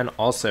 9 out of 10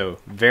 also.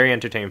 Very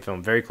entertaining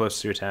film. Very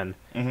close to a 10.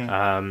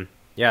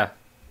 Yeah.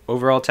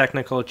 Overall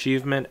technical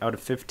achievement out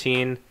of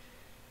 15.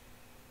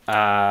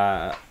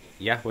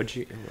 Yeah, what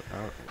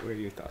are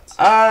your thoughts?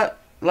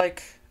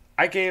 Like,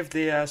 I gave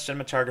the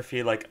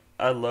cinematography, like,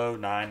 a low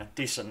 9,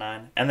 decent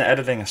 9, and the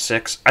editing a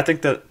 6. I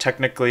think that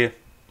technically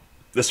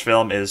this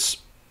film is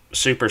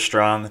super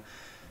strong,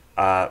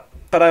 but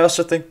I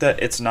also think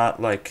that it's not,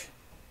 like,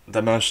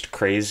 the most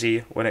crazy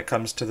when it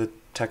comes to the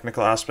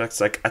technical aspects.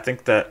 Like, I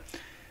think that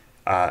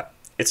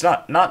it's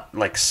not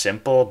like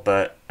simple,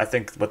 but I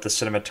think with the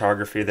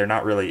cinematography, they're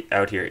not really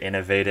out here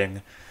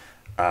innovating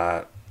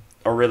or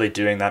really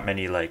doing that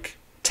many, like,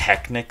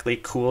 technically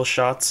cool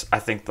shots. I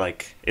think,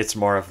 like, it's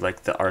more of,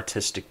 like, the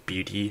artistic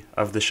beauty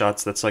of the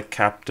shots that's, like,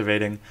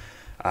 captivating.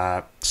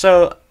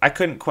 So I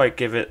couldn't quite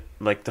give it,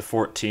 like, the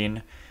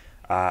 14.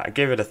 I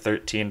gave it a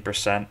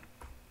 13%.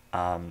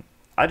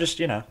 I just,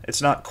 you know,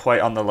 it's not quite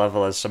on the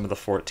level as some of the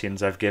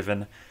 14s I've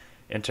given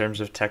in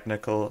terms of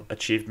technical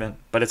achievement,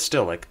 but it's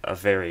still, like, a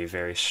very,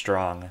 very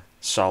strong,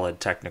 solid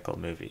technical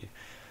movie.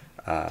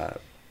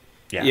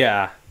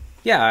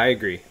 Yeah, I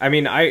agree. I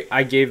mean,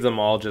 I gave them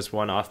all just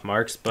one-off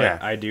marks,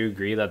 but I do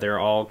agree that they're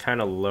all kind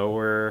of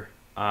lower.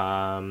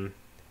 I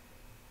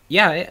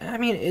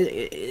mean,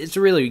 it's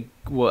really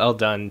well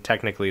done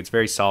technically. It's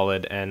very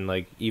solid and,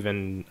 like,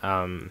 even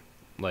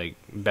like,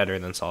 better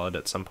than solid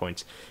at some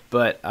points.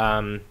 But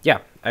yeah,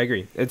 I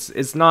agree.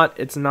 It's not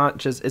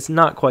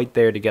quite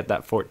there to get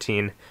that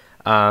 14.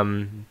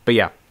 But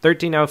yeah,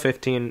 13 out of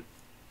 15.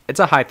 It's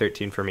a high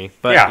 13 for me.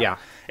 But yeah.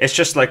 It's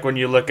just like when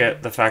you look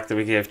at the fact that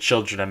we gave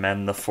Children of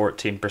Men the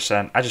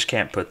 14%, I just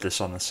can't put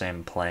this on the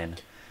same plane.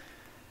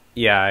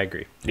 Yeah, I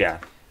agree. Yeah.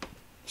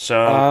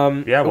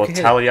 So, we'll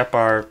tally up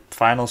our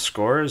final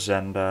scores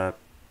and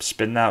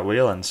spin that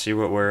wheel and see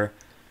what we're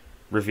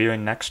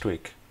reviewing next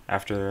week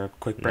after a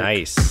quick break.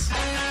 Nice.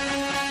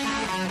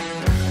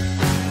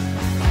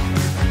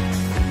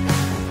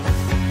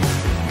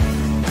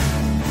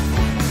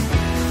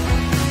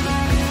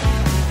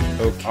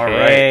 Okay. All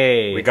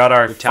right. We got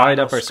our we tallied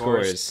final up our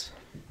scores.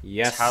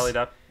 Yes. Tallied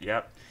up.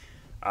 Yep.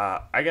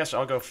 I guess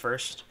I'll go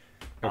first.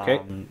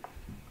 Okay.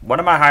 One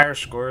of my higher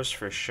scores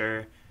for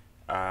sure.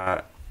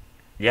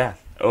 Yeah.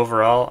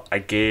 Overall, I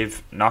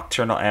gave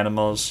Nocturnal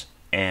Animals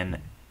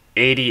an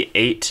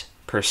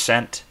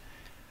 88%.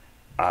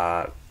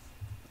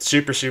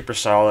 Super, super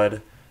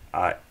solid.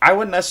 I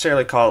wouldn't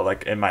necessarily call it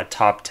like in my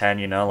top 10,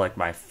 you know, like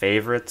my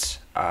favorites.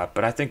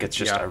 But I think it's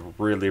just a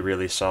really,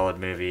 really solid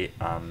movie.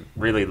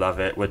 Really love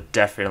it. Would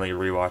definitely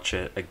rewatch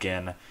it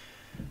again.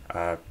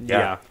 I'm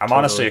totally.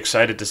 honestly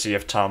excited to see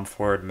if Tom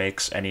Ford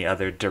makes any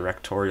other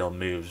directorial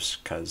moves,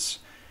 because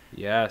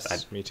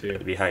me too.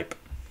 It'd be hype.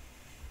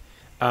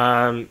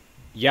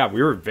 Yeah,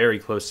 we were very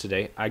close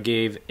today. I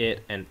gave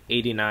it an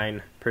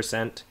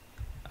 89%.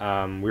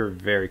 We were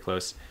very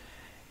close.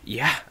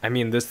 Yeah, I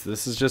mean, this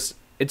is just,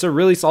 it's a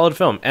really solid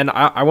film. And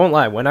I won't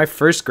lie, when I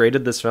first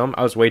graded this film,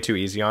 I was way too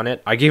easy on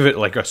it. I gave it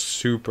like a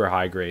super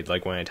high grade.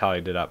 Like when I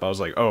tallied it up, I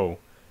was like, oh,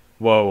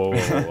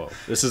 whoa.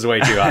 This is way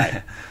too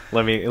high.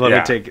 Let me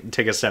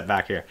take a step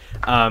back here.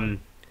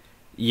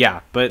 Yeah,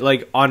 but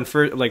like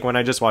when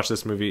I just watched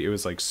this movie, it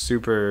was like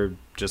super,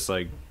 just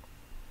like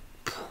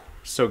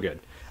so good.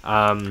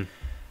 And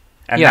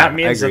that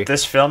means that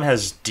this film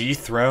has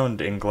dethroned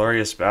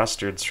Inglourious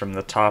Bastards from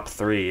the top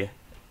 3.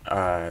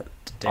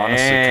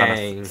 Honestly,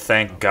 kind of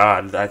thank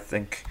God. I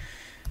think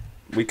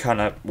we kind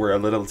of were a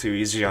little too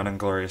easy on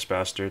Inglourious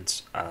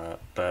Bastards.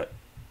 But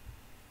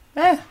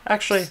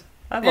actually,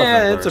 I love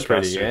Inglourious it's a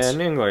pretty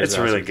Basterds. It's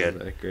really good.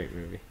 It's a great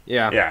movie.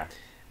 Yeah.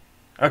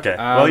 Okay.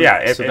 Well,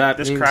 yeah. So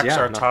this cracks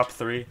our top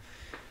 3,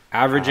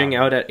 averaging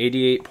out at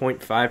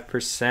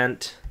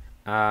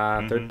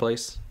 88.5%. Third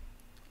place.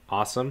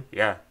 Awesome.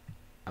 Yeah.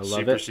 I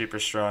love it. Super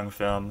strong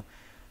film.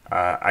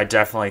 I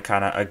definitely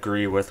kind of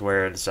agree with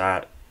where it's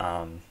at.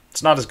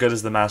 It's not as good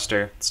as The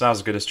Master. It's not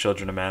as good as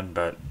Children of Men,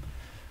 but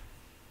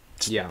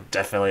it's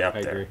definitely up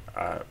there.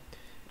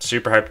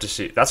 Super hyped to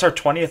see. That's our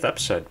 20th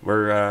episode.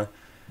 We're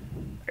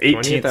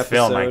 18th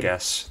film, I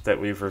guess, that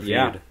we've reviewed.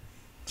 Yeah.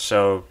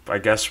 So I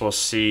guess we'll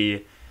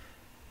see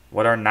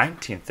what our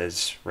 19th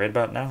is right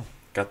about now.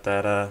 Got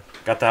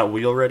that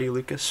wheel ready,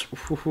 Lucas?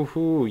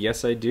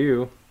 Yes, I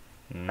do.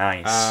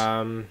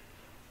 Nice.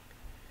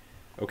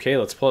 Okay,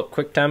 let's pull up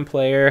QuickTime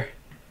Player.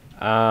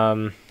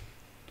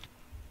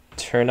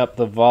 Turn up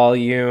the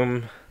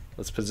volume.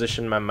 Let's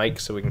position my mic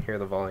so we can hear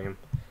the volume.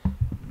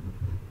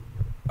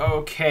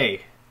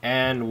 Okay,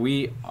 and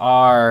we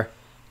are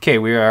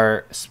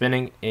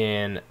spinning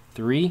in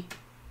 3.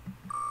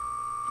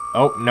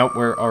 Oh, nope,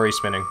 we're already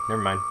spinning.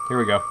 Never mind. Here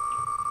we go.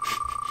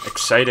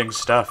 Exciting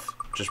stuff.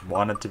 Just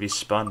wanted to be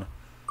spun.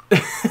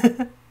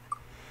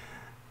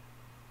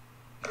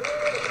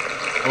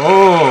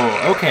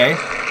 Oh, okay.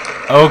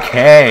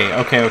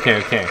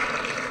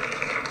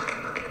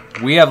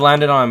 We have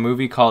landed on a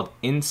movie called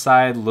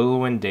Inside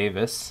Llewyn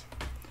Davis.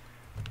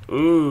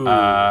 Ooh.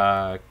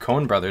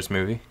 Coen Brothers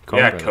movie.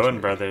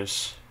 Coen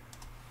Brothers.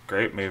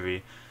 Great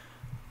movie.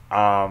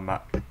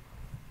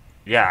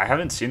 Yeah, I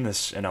haven't seen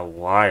this in a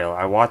while.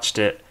 I watched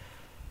it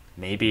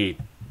maybe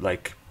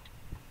like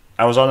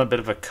I was on a bit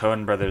of a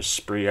Coen Brothers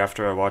spree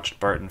after I watched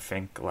Barton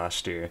Fink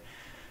last year.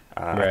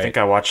 Right. I think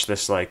I watched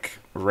this like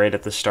right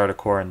at the start of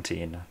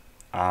quarantine.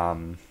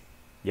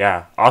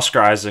 Yeah,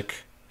 Oscar Isaac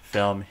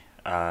film,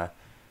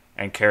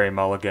 and Carey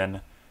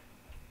Mulligan,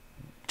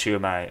 2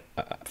 of my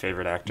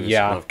favorite actors.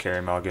 Love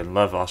Carey Mulligan,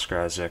 love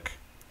Oscar Isaac.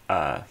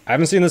 I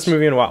haven't seen this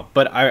movie in a while,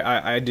 but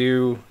I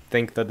do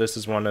think that this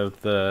is one of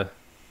the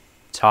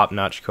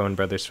top-notch Coen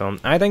Brothers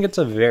films. I think it's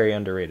a very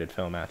underrated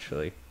film,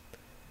 actually.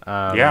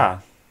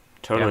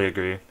 Totally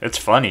agree. It's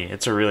funny.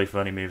 It's a really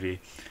funny movie.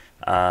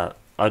 I'll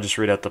just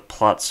read out the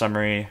plot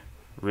summary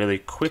really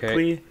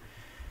quickly. Okay.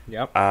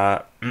 Yep.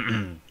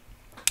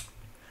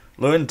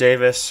 Llewyn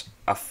Davis,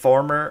 a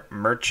former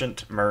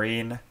merchant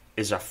marine,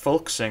 is a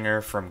folk singer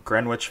from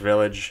Greenwich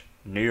Village,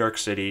 New York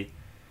City.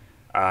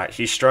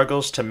 He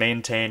struggles to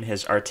maintain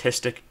his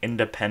artistic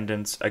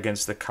independence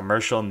against the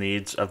commercial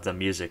needs of the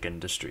music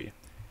industry.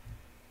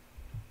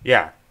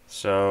 Yeah,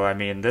 so I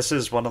mean, this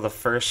is one of the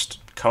first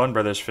Coen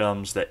Brothers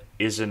films that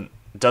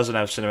doesn't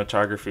have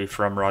cinematography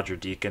from Roger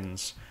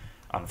Deakins,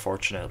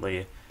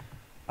 unfortunately.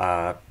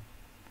 But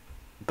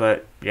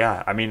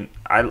yeah, I mean,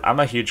 I'm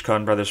a huge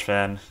Coen Brothers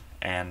fan,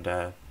 and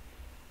I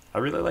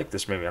really like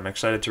this movie. I'm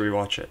excited to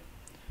rewatch it.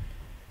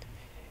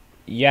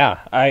 Yeah,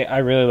 I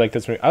really like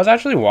this movie. I was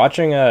actually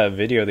watching a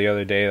video the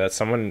other day that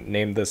someone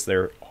named this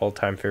their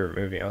all-time favorite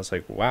movie. I was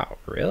like, wow,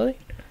 really?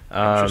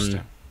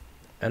 Interesting.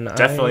 And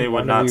definitely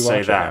would not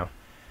say that.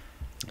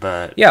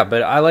 But yeah,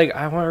 but I want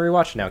to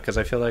rewatch it now because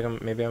I feel like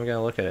maybe I'm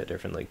gonna look at it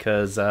differently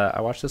because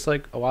I watched this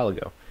like a while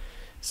ago.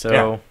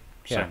 So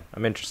yeah,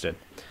 I'm interested.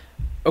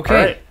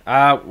 Okay.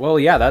 Right. Well,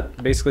 yeah,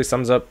 that basically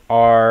sums up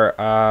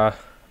our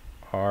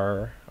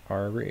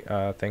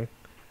thing.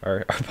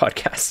 our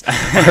podcast,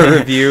 our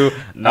review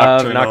of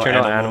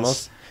Nocturnal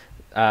Animals.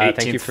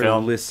 Thank you for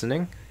film.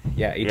 listening.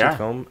 Yeah, 18th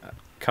film.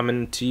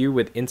 Coming to you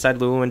with Inside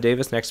Llewellyn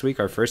Davis next week,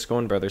 our first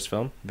Coen Brothers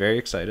film. Very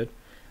excited.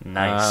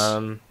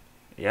 Nice.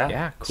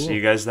 Yeah, cool. See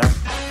you guys then.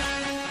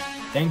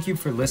 Thank you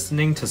for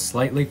listening to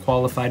Slightly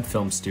Qualified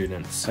Film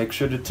Students. Make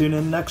sure to tune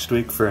in next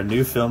week for a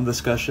new film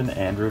discussion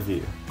and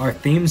review. Our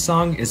theme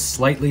song is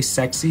Slightly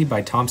Sexy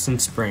by Thompson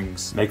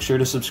Springs. Make sure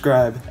to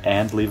subscribe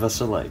and leave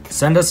us a like.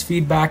 Send us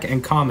feedback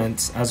and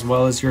comments as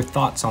well as your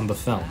thoughts on the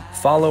film.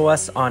 Follow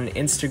us on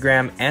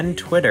Instagram and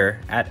Twitter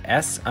at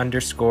S_Q_F_S.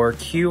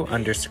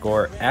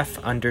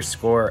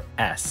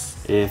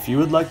 If you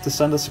would like to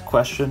send us a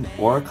question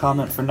or a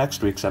comment for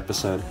next week's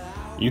episode,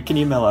 you can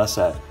email us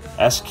at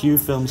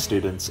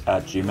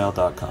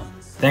sqfilmstudents@gmail.com.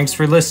 Thanks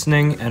for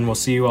listening, and we'll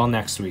see you all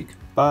next week.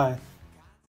 Bye.